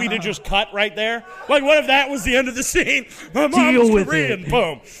expected the movie to just cut right there. Like, what if that was the end of the scene? My mom Deal was with Korean. it.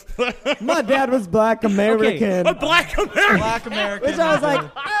 Boom. My dad was Black American. A Black American. Black American. Which I was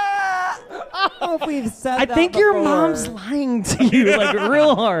like, I don't know if we've said I that think your before. mom's lying to you, like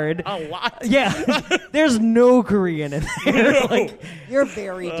real hard. A lot. Yeah, there's no Korean in there. No. Like, You're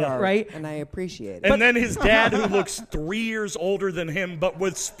very dark, right? And I appreciate it. And then his dad, who looks 3 years older than him, but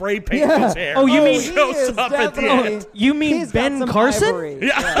with spray paint in Yeah. his hair. Oh, you mean- he shows is up at the definitely- end. you mean He's got Ben some Carson? ivory.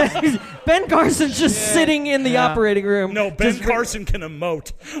 Yeah. Ben Carson's just sitting in the operating room. No, Ben just- Carson can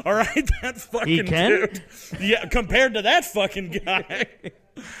emote. All right, that fucking can? dude. Yeah, compared to that fucking guy.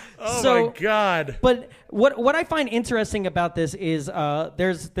 Oh So- my god. But what I find interesting about this is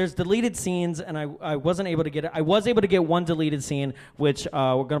there's deleted scenes, and I wasn't able to get it. I was able to get one deleted scene, which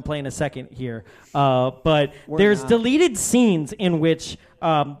we're gonna play in a second here. But there's deleted scenes in which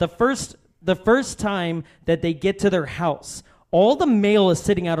the first time that they get to their house, all the mail is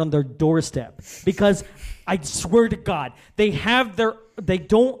sitting out on their doorstep because I swear to God, they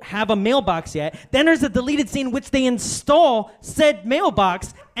don't have a mailbox yet. Then there's a deleted scene in which they install said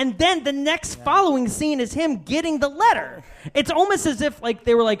mailbox, And then the next following scene is him getting the letter. It's almost as if like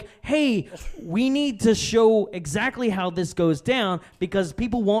they were like, hey, we need to show exactly how this goes down because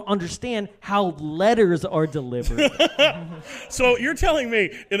people won't understand how letters are delivered. So you're telling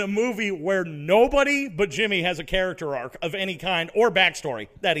me in a movie where nobody but Jimmy has a character arc of any kind or backstory,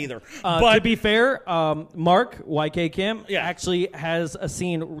 that either. But to be fair, Mark, YK Kim, actually has a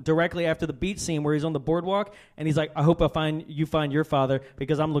scene directly after the beach scene where he's on the boardwalk and he's like, I hope you find your father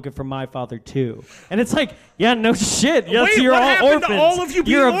because I'm looking for my father too. And it's like, yeah, no shit. Yes, Wait, you're what all happened to orphans. all of you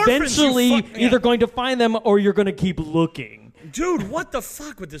being You're orphans, you eventually fuck- either going to find them or you're going to keep looking. Dude, what the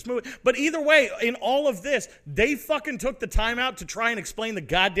fuck with this movie? But either way, in all of this, they fucking took the time out to try and explain the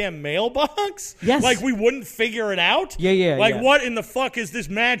goddamn mailbox? Yes. Like we wouldn't figure it out? Yeah. Like what in the fuck is this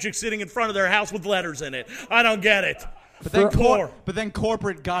magic sitting in front of their house with letters in it? I don't get it. But then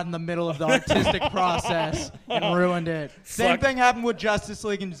corporate got in the middle of the artistic process and ruined it. Same thing happened with Justice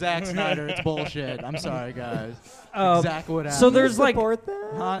League and Zack Snyder. It's bullshit. I'm sorry, guys. Exactly what happened. So there's like...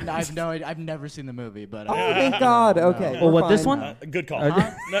 Huh? I've never seen the movie, but... Oh, thank God. Okay. Well, what, this one? Good call.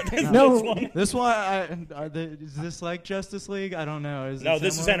 This one, is this like Justice League? I don't know.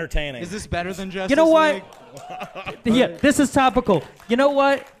 This is entertaining. Is this better than Justice League? You know what? Yeah, this is topical. You know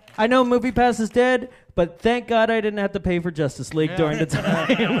what? I know MoviePass is dead, but thank God I didn't have to pay for Justice League during the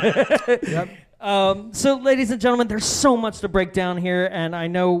time. So, ladies and gentlemen, there's so much to break down here, and I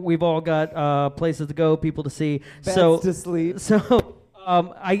know we've all got places to go, people to see. Beds to sleep. So,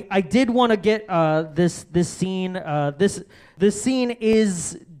 I did want to get this scene. This scene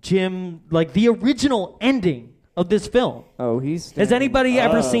is Jim, like the original ending of this film. Oh, he's. Has anybody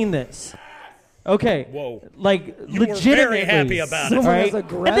ever seen this? Okay. Whoa. Like, You were legitimately. very happy about it. Someone Right? has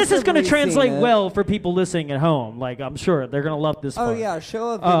And this is going to aggressively translate seen it. well for people listening at home. Like, I'm sure they're going to love this Oh part. yeah, show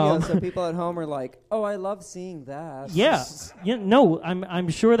a video so people at home are like, "Oh, I love seeing that." Yeah. No, I'm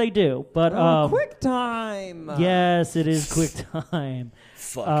sure they do. But quick time. yes, it is quick time.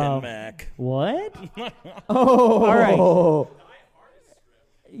 Fucking Mac. What? Oh. All right.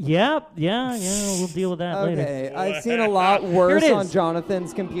 Yeah, we'll deal with that later. Okay, I've seen a lot Here worse it on is.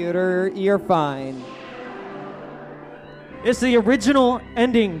 Jonathan's computer. You're fine. It's the original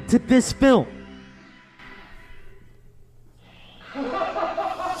ending to this film.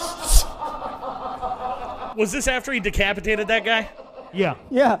 Was this after he decapitated that guy? Yeah.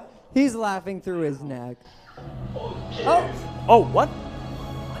 Yeah, he's laughing through his neck. Oh, what?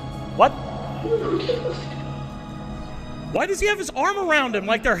 What? Why does he have his arm around him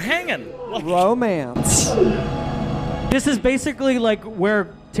like they're hanging? Romance. This is basically like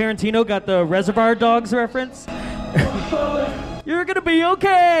where Tarantino got the Reservoir Dogs reference. You're gonna be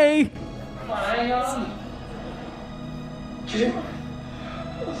okay.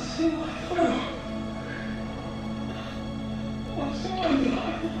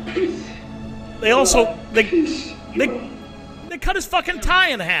 They also they cut his fucking tie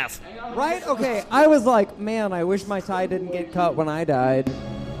in half. Right? Okay, I was like, man, I wish my tie didn't get cut when I died.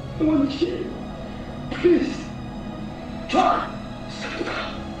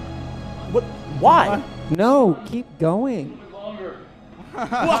 What? Why? No, keep going. Oh,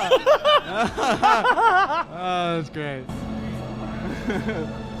 that's great.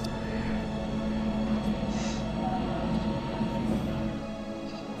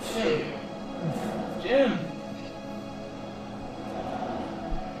 Jim.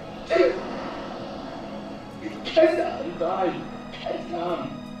 Kenan died. Kenan.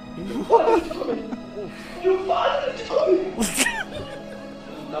 Your father is coming. Your father is coming.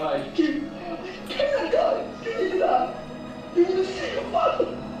 Died. Kenan died. Kenan. You will see your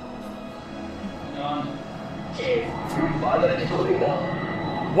father. Your father is coming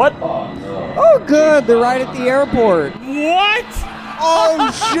now. What? Oh no. Oh, good. They're right at the airport. What?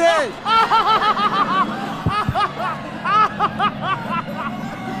 Oh, shit.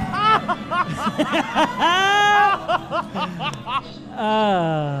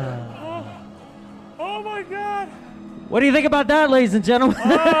 Oh my God. What do you think about that, ladies and gentlemen? Oh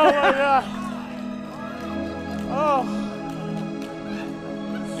my God. Oh.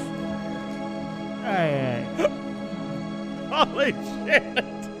 Holy shit.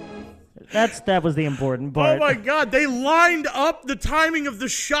 That was the important part. Oh my God, they lined up the timing of the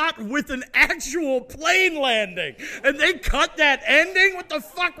shot with an actual plane landing. And they cut that ending? What the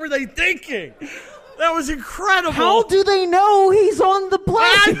fuck were they thinking? That was incredible. How do they know he's on the plane?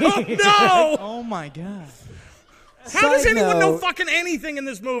 I don't know. Oh my God. How does Side anyone know note. fucking anything in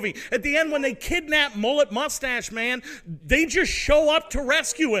this movie? At the end, when they kidnap Mullet Mustache Man, they just show up to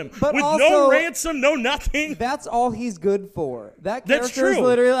rescue him But with also- no ransom, no nothing. That's all he's good for. That That's character is true.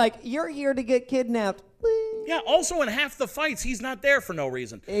 literally like, you're here to get kidnapped. Please. Yeah, also in half the fights, he's not there for no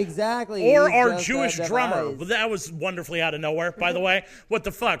reason. Exactly. Or He's our just Jewish a drummer. device. That was wonderfully out of nowhere, by the way. What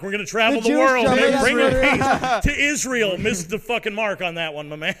the fuck? We're going to travel the Jewish world. drummer, that's Bring what the it peace to Israel. Missed the fucking mark on that one,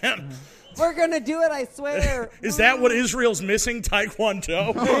 my man. We're gonna do it, I swear. Is that what Israel's missing?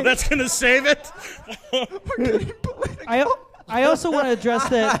 Taekwondo? That's going to save it? I also want to address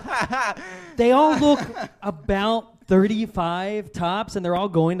that they all look about 35 tops, and they're all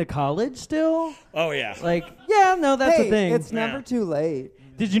going to college still. Oh, yeah. Like, yeah, no, that's Hey, the thing. it's never too late.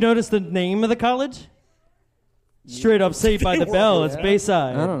 Did you notice the name of the college? Straight up Saved by the Bell. It's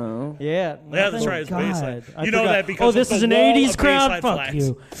Bayside. I don't know. Yeah. Yeah, that's nothing? right. It's God, Bayside. I You know forgot. that because this of is the an wall 80s of crowd. Bayside Fuck flags.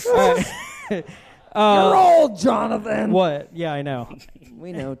 you. All right. You're old, Jonathan. What? Yeah, I know.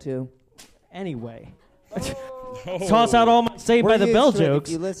 We know too. Anyway. Toss out all my Saved by the We're Bell used to it. jokes.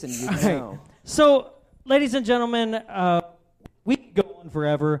 If you listen, you All right. know. So, ladies and gentlemen, we could go on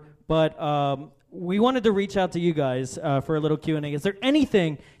forever, but we wanted to reach out to you guys for a little Q&A. Is there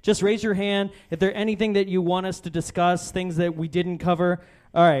anything, just raise your hand, if there's anything that you want us to discuss, things that we didn't cover.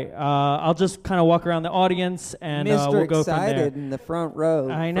 All right, I'll just kind of walk around the audience, and Mr. we'll go from Excited there. in the front row.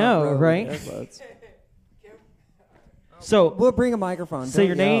 I know, right? So, We'll bring a microphone. say Don't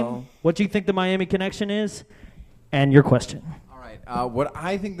your name, yell. what you think the Miami connection is, and your question. All right. What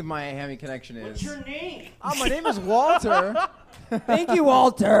I think the Miami connection is. What's your name? My name is Walter. Thank you,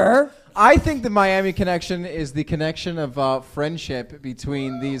 Walter. I think the Miami connection is the connection of friendship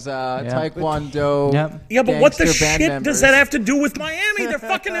between these Taekwondo. Yeah, but what the gangster band shit members. does that have to do with Miami? They're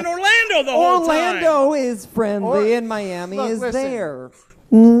fucking in Orlando the whole time. Orlando is friendly, and Miami Look, is listen. there.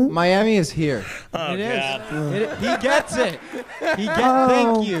 Miami is here. Oh, It is. God. He gets it. He gets. Oh,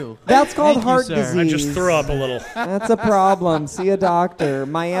 Thank you. That's called Thank you, heart sir. disease. I just threw up a little. That's a problem. See a doctor.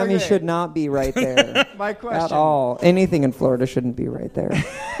 Miami Okay. should not be right there. My question. At all. Anything in Florida shouldn't be right there.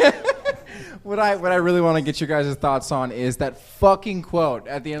 What I really want to get your guys' thoughts on is that fucking quote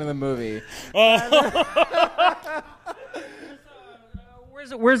at the end of the movie.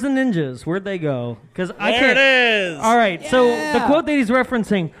 Where's the ninjas? Where'd they go? Because I There can't. it is. All right. So the Yeah. quote that he's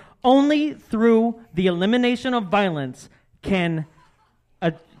referencing: only through the elimination of violence can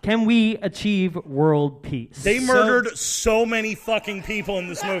we achieve world peace. They murdered so many fucking people in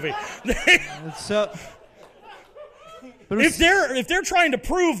this movie. So. If they're trying to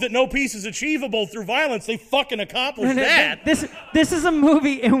prove that no peace is achievable through violence, they fucking accomplished No, that. This is a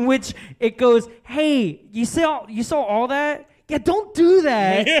movie in which it goes, hey, you saw all that? Yeah, don't do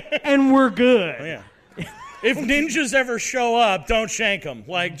that, and we're good. Yeah. If ninjas ever show up, don't shank them.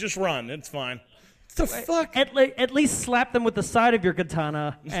 Like, just run. It's fine. What the fuck? At least slap them with the side of your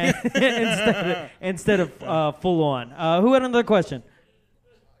katana instead of full on. Who had another question?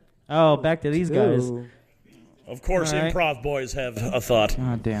 Oh, back to these guys. Of course, All right. improv boys have a thought.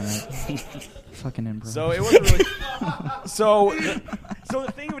 God damn it. Fucking improv. So it wasn't really. so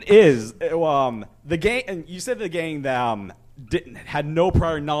the thing of it is, the gang, and you said the gang that had no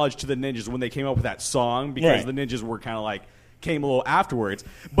prior knowledge to the ninjas when they came up with that song because Right. the ninjas were kind of like came a little afterwards.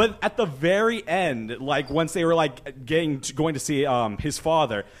 But at the very end, like once they were like going to see his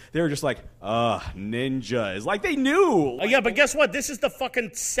father, they were just like, ninjas. Like they knew. Yeah, but guess what? This is the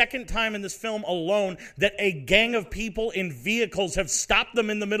fucking second time in this film alone that a gang of people in vehicles have stopped them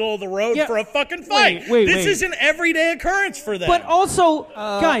in the middle of the road Yeah. for a fucking fight. Wait, this wait. is an everyday occurrence for them. But also,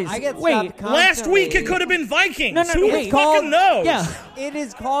 guys, I get wait. stopped Last week it constantly. could have been Vikings. No, Who wait. fucking knows? Yeah. It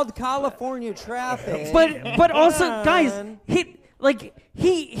is called California traffic. But also, Come guys, on.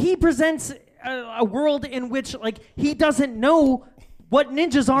 he presents a world in which like he doesn't know what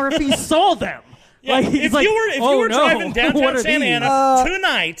ninjas are if he saw them. Yeah, Like, he's if like, you were "Oh, no, driving what downtown are Santa these?" Ana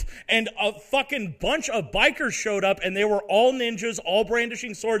tonight and a fucking bunch of bikers showed up and they were all ninjas, all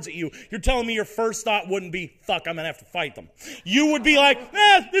brandishing swords at you, you're telling me your first thought wouldn't be, fuck, I'm going to have to fight them. You would be like,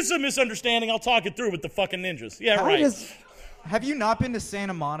 this is a misunderstanding. I'll talk it through with the fucking ninjas. Yeah, I right. just- Have you not been to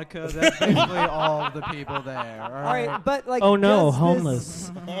Santa Monica? That's basically all the people there. All all right, but like. Oh no, does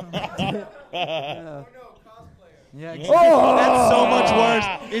homeless. Yeah, that's so much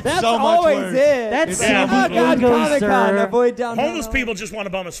worse. It's That's so much always worse. it. That's It's San oh God, Diego, Comic-Con, sir. avoid downtown. Homeless people just want to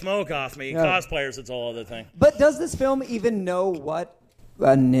bum a smoke off me. Yeah. Cosplayers, it's a whole other thing. But does this film even know what a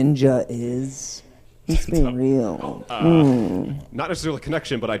ninja is? Let's be real. Not necessarily a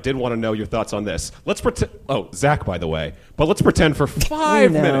connection, but I did want to know your thoughts on this. Let's pretend. Oh, Zach, by the way. But let's pretend for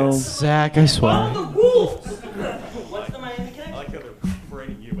 5 know. minutes. Zach, I swear. What's the Miami connection? I like how they're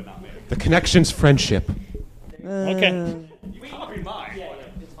berating you, but not me. The connection's friendship. Okay. You copy mine.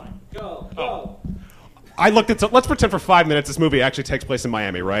 It's fine. Go. I looked into. Let's pretend for 5 minutes this movie actually takes place in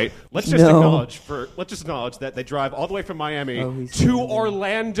Miami, right? Let's just acknowledge that they drive all the way from Miami to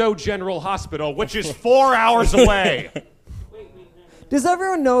Orlando General Hospital, which is 4 hours away. Does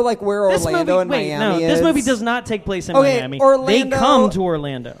everyone know like where Orlando and Miami is? This movie does not take place in Miami. Orlando, they come to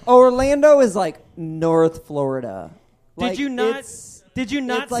Orlando. Orlando is like North Florida. Did you not see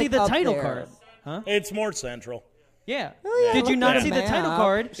the title card? Huh? It's more central. Yeah. yeah, Did you not see the title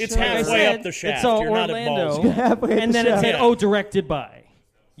card? It's halfway up the shaft. It saw You're Orlando, not at and then it said, directed by.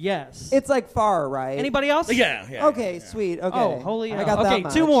 Yes. It's like far, right? Anybody else? Yeah. Okay, sweet. Okay. Oh, holy I got okay, that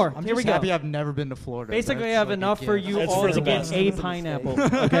much. 2 more. I'm Here we just go. happy I've never been to Florida. Basically, I have enough for you It's all for to the get best. a pineapple.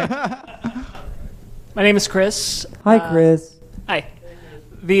 Okay. My name is Chris. Hi, Chris. Hi.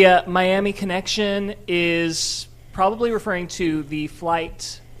 The Miami Connection is probably referring to the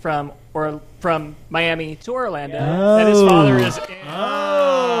flight from Miami to Orlando that his father is in.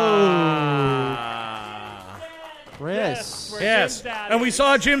 Chris. Yes. And we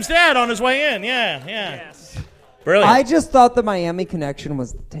saw Jim's dad on his way in. Yeah. Yes. Brilliant. I just thought the Miami Connection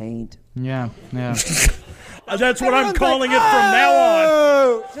was the taint. Yeah. That's what I'm calling it from now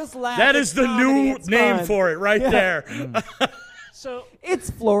on. Just laugh. That It's is the comedy. new It's name fun. for it right there. So It's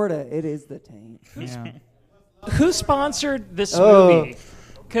Florida. It is the taint. who sponsored this movie?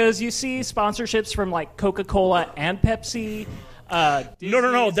 Because you see sponsorships from like Coca-Cola and Pepsi.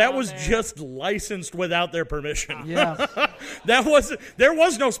 No. That was just licensed without their permission. Yeah. There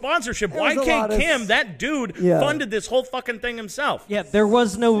was no sponsorship. was a lot YK of Kim, that dude, Yeah. funded this whole fucking thing himself. Yeah, there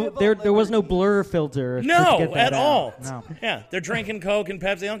was no blur filter. to No, get that at out. all. No. Yeah, they're drinking Coke and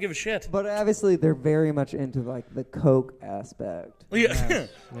Pepsi. They don't give a shit. But obviously, they're very much into like the Coke aspect. Yeah.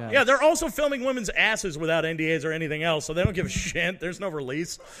 Yeah, they're also filming women's asses without NDAs or anything else, so they don't give a shit. There's no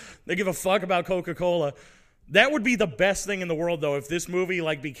release. They give a fuck about Coca-Cola. That would be the best thing in the world, though, if this movie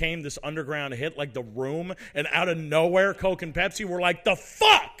like became this underground hit, like The Room, and out of nowhere, Coke and Pepsi were like, "The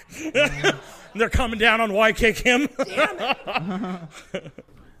fuck!" They're coming down on YK Kim.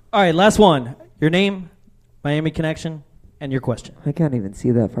 All right, last one. Your name, Miami Connection, and your question. I can't even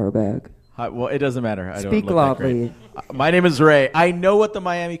see that far back. Hi, well, it doesn't matter. I don't Speak look that great. loudly. My name is Ray. I know what the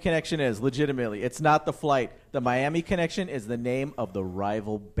Miami Connection is, legitimately. It's not the flight. The Miami Connection is the name of the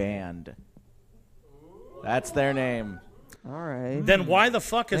rival band. That's their name. All right. Then why the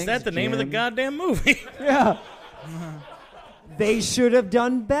fuck is that the name of the goddamn movie? Yeah. They should have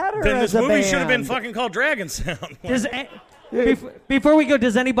done better. Then as this a movie band. should have been fucking called Dragon Sound. Before we go,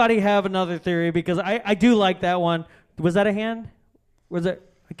 does anybody have another theory? Because I do like that one. Was that a hand? Was it?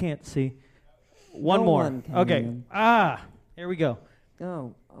 I can't see. One No more. one can. Okay. Here we go.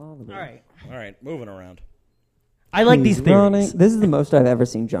 Go all the way. All right. All right, moving around. I like these He's theories. running. This is the most I've ever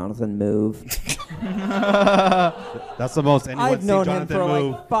seen Jonathan move. That's the most anyone's I've seen known him Jonathan for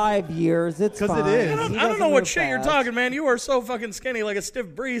move. like 5 years. It's 'Cause fine. it is. I don't know what shit you're talking, man. You are so fucking skinny, like a stiff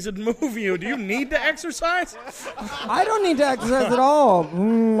breeze would move you. Do you need to exercise? I don't need to exercise at all.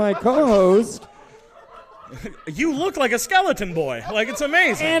 My co-host. You look like a skeleton boy. Like, it's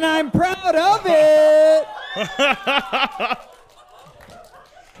amazing. And I'm proud of it.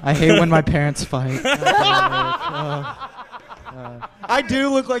 I hate when my parents fight. I do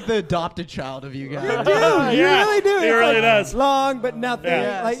look like the adopted child of you guys. You do. You Yeah, really do. he It's really like does. Long but nothing.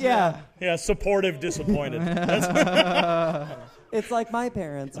 Yeah. Like, yeah. Yeah, supportive, disappointed. It's like my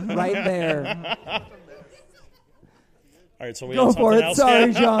parents, right there. All right, so we Go got for something it. else.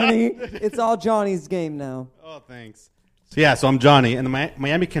 Sorry, Johnny. It's all Johnny's game now. Oh, thanks. So I'm Johnny, and the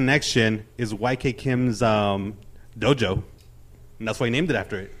Miami Connection is YK Kim's dojo, and that's why he named it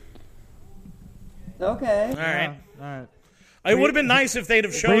after it. Okay. All right. All right. It would have been nice if they'd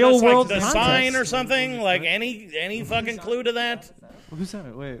have shown Real us like world the context. sign or something, like any fucking clue to that. Who's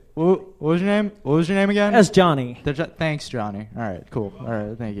that? Wait. What was your name? What was your name again? That's Johnny. Thanks, Johnny. All right. Cool. All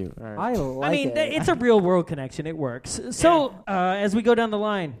right. Thank you. All right. I like I mean, it. it's a real world connection. It works. So, as we go down the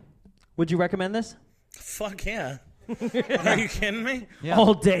line, would you recommend this? Fuck yeah. Are you kidding me? Yeah.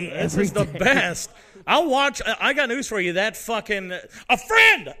 All day, This every is the day. best. I'll watch. I got news for you. That fucking a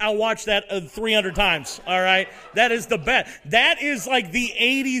friend. I'll watch that 300 times. All right, that is the best. That is like the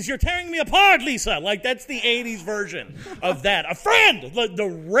 80s. You're tearing me apart, Lisa. Like that's the 80s version of that. A friend. The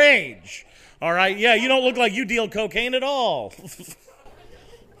rage. All right. Yeah, you don't look like you deal cocaine at all.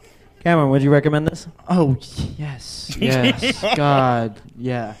 Cameron, would you recommend this? Oh yes, yes, God,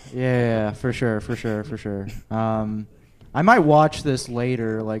 yeah, for sure. I might watch this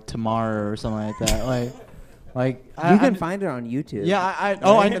later, like tomorrow or something like that. Like you can find it on YouTube. Yeah, I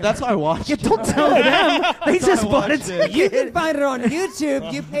know. That's why I watched. You don't tell them. They just bought it. You can find it on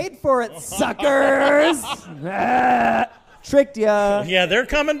YouTube. You paid for it, suckers. Tricked ya. Yeah, they're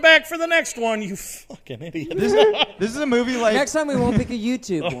coming back for the next one, you fucking idiot. This is a movie like... Next time we won't pick a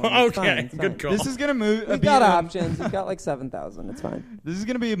YouTube one. It's fine, it's fine. Good call. This is going to We've got options. We've got like 7,000. It's fine. This is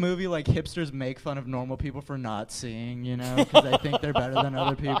going to be a movie like hipsters make fun of normal people for not seeing, you know, because they think they're better than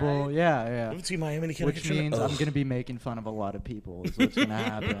other people. Yeah. See Miami Which Connection? means Ugh. I'm going to be making fun of a lot of people is what's going to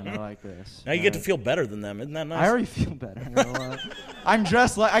happen. I like this. Now you get to feel better than them. Isn't that nice? I already feel better. You know, I'm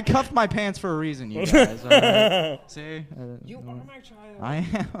dressed like... I cuffed my pants for a reason, you guys. All right? See? You are my child. I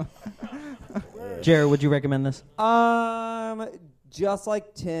am. Jared, would you recommend this? Just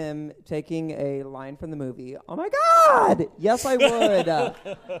like Tim taking a line from the movie. Oh my God! Yes, I would.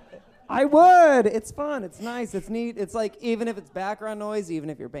 I would. It's fun. It's nice. It's neat. It's like, even if it's background noise, even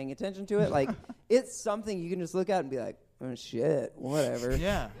if you're paying attention to it, like, it's something you can just look at and be like, oh shit, whatever.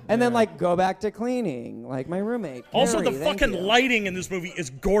 Yeah. And then like go back to cleaning, like my roommate. Also, Carrie, the thank fucking you. lighting in this movie is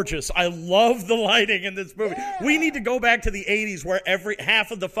gorgeous. I love the lighting in this movie. We need to go back to the 80s where every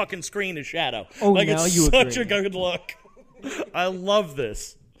half of the fucking screen is shadow. Oh, like, now it's you such agree. a good look. I love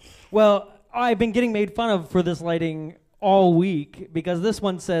this. Well, I've been getting made fun of for this lighting all week because this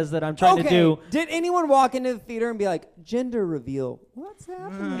one says that I'm trying to do. Did anyone walk into the theater and be like, gender reveal? What's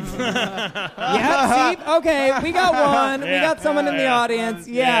happening? Yeah, see? Okay, we got one. We got someone in the audience.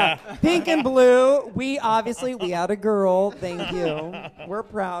 Yeah. Pink and blue. We had a girl. Thank you. We're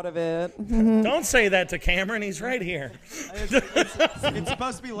proud of it. Don't say that to Cameron. He's right here. It's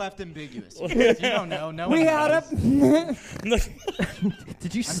supposed to be left ambiguous. You don't know. No We one had knows.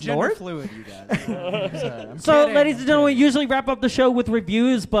 Did you I'm snort? gender fluid, you guys. I'm So, kidding. ladies and gentlemen, we usually wrap up the show with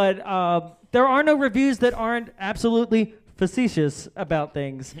reviews, but there are no reviews that aren't absolutely facetious about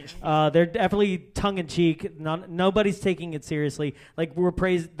things. They're definitely tongue-in-cheek. Nobody's taking it seriously. Like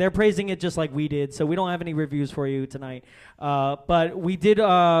they're praising it just like we did. So we don't have any reviews for you tonight. But we did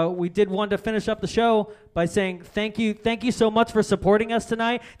want to finish up the show by saying thank you so much for supporting us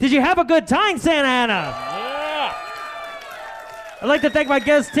tonight. Did you have a good time, Santa Ana? Yeah. I'd like to thank my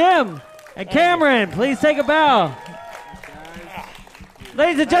guests Tim and Cameron. Please take a bow.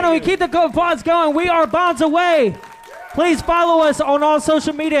 Ladies and gentlemen, we keep the applause going. We are Bombs Away. Please follow us on all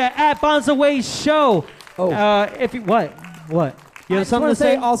social media at Bombs Away Show. If you what? You have something to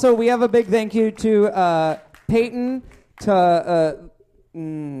say? Also, we have a big thank you to Peyton.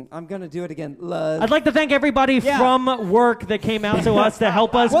 I'm gonna do it again. Luz. I'd like to thank everybody from work that came out to us to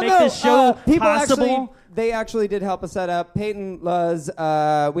help us make this show people possible. They actually did help us set up. Peyton, Luz.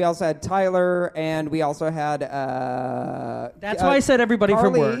 We also had Tyler, and we also had. That's why I said everybody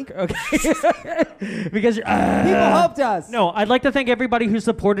from Carly. work. Okay. Because people helped us. No, I'd like to thank everybody who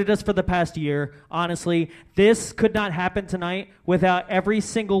supported us for the past year. Honestly, this could not happen tonight without every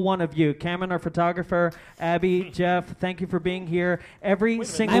single one of you. Cameron, our photographer, Abby, Jeff, thank you for being here. Every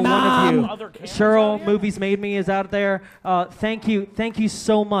single one of you. Cheryl, Movies Made Me is out there. Thank you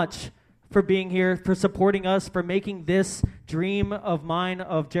so much for being here, for supporting us, for making this dream of mine,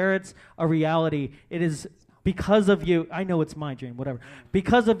 of Jared's, a reality. It is because of you. I know it's my dream, whatever.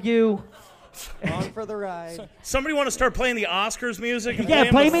 Because of you. On for the ride. Somebody want to start playing the Oscars music and Yeah,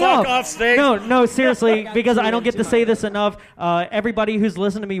 play play the me fuck up. off stage? No, seriously, because I don't get to say this enough. Everybody who's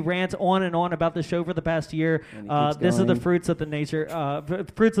listened to me rant on and on about the show for the past year, this is the fruits of the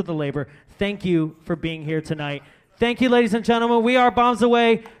fruits of the labor. Thank you for being here tonight. Thank you, ladies and gentlemen. We are Bombs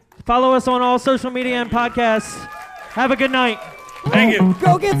Away. Follow us on all social media and podcasts. Have a good night. Thank you.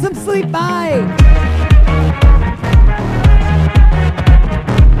 Go get some sleep. Bye.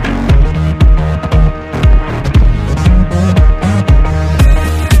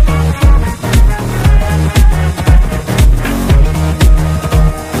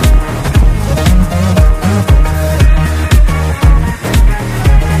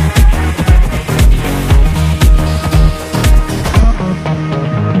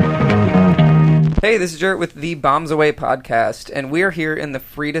 Hey, this is Jared with the Bombs Away podcast, and we are here in the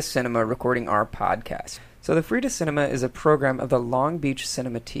Frida Cinema recording our podcast. So the Frida Cinema is a program of the Long Beach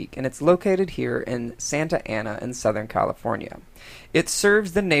Cinematique, and it's located here in Santa Ana in Southern California. It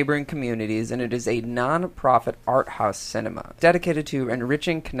serves the neighboring communities, and it is a non-profit art house cinema dedicated to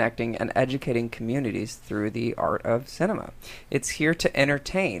enriching, connecting, and educating communities through the art of cinema. It's here to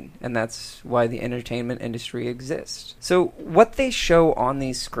entertain, and that's why the entertainment industry exists. So what they show on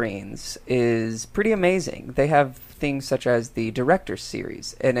these screens is pretty amazing. They have things such as the Director's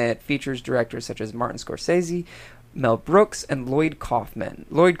Series, and it features directors such as Martin Scorsese, Mel Brooks, and Lloyd Kaufman.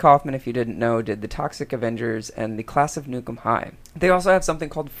 Lloyd Kaufman, if you didn't know, did The Toxic Avengers and The Class of Nukem High. They also have something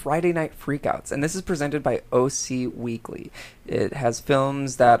called Friday Night Freakouts, and this is presented by OC Weekly. It has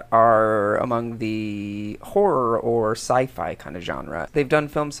films that are among the horror or sci-fi kind of genre. They've done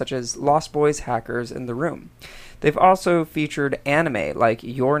films such as Lost Boys, Hackers, and The Room. They've also featured anime like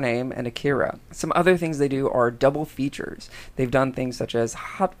Your Name and Akira. Some other things they do are double features. They've done things such as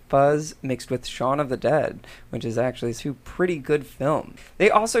Hot Fuzz mixed with Shaun of the Dead, which is actually 2 pretty good films. They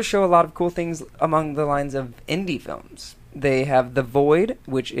also show a lot of cool things among the lines of indie films. They have The Void,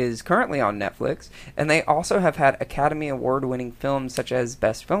 which is currently on Netflix, and they also have had Academy Award-winning films such as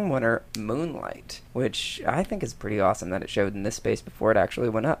Best Film winner Moonlight, which I think is pretty awesome that it showed in this space before it actually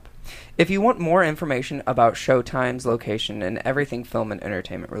went up. If you want more information about showtimes, location, and everything film and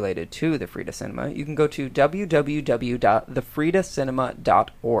entertainment related to the Frida Cinema, you can go to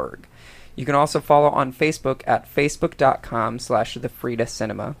www.thefridacinema.org. You can also follow on Facebook at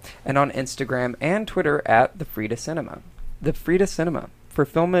facebook.com/thefridacinema and on Instagram and Twitter at The Frida Cinema. The Frida Cinema, for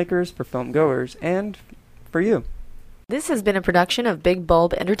filmmakers, for film goers, and for you. This has been a production of Big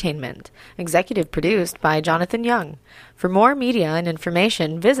Bulb Entertainment, executive produced by Jonathan Young. For more media and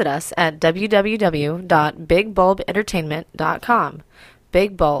information, visit us at www.bigbulbentertainment.com.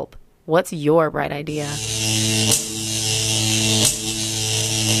 Big Bulb, what's your bright idea?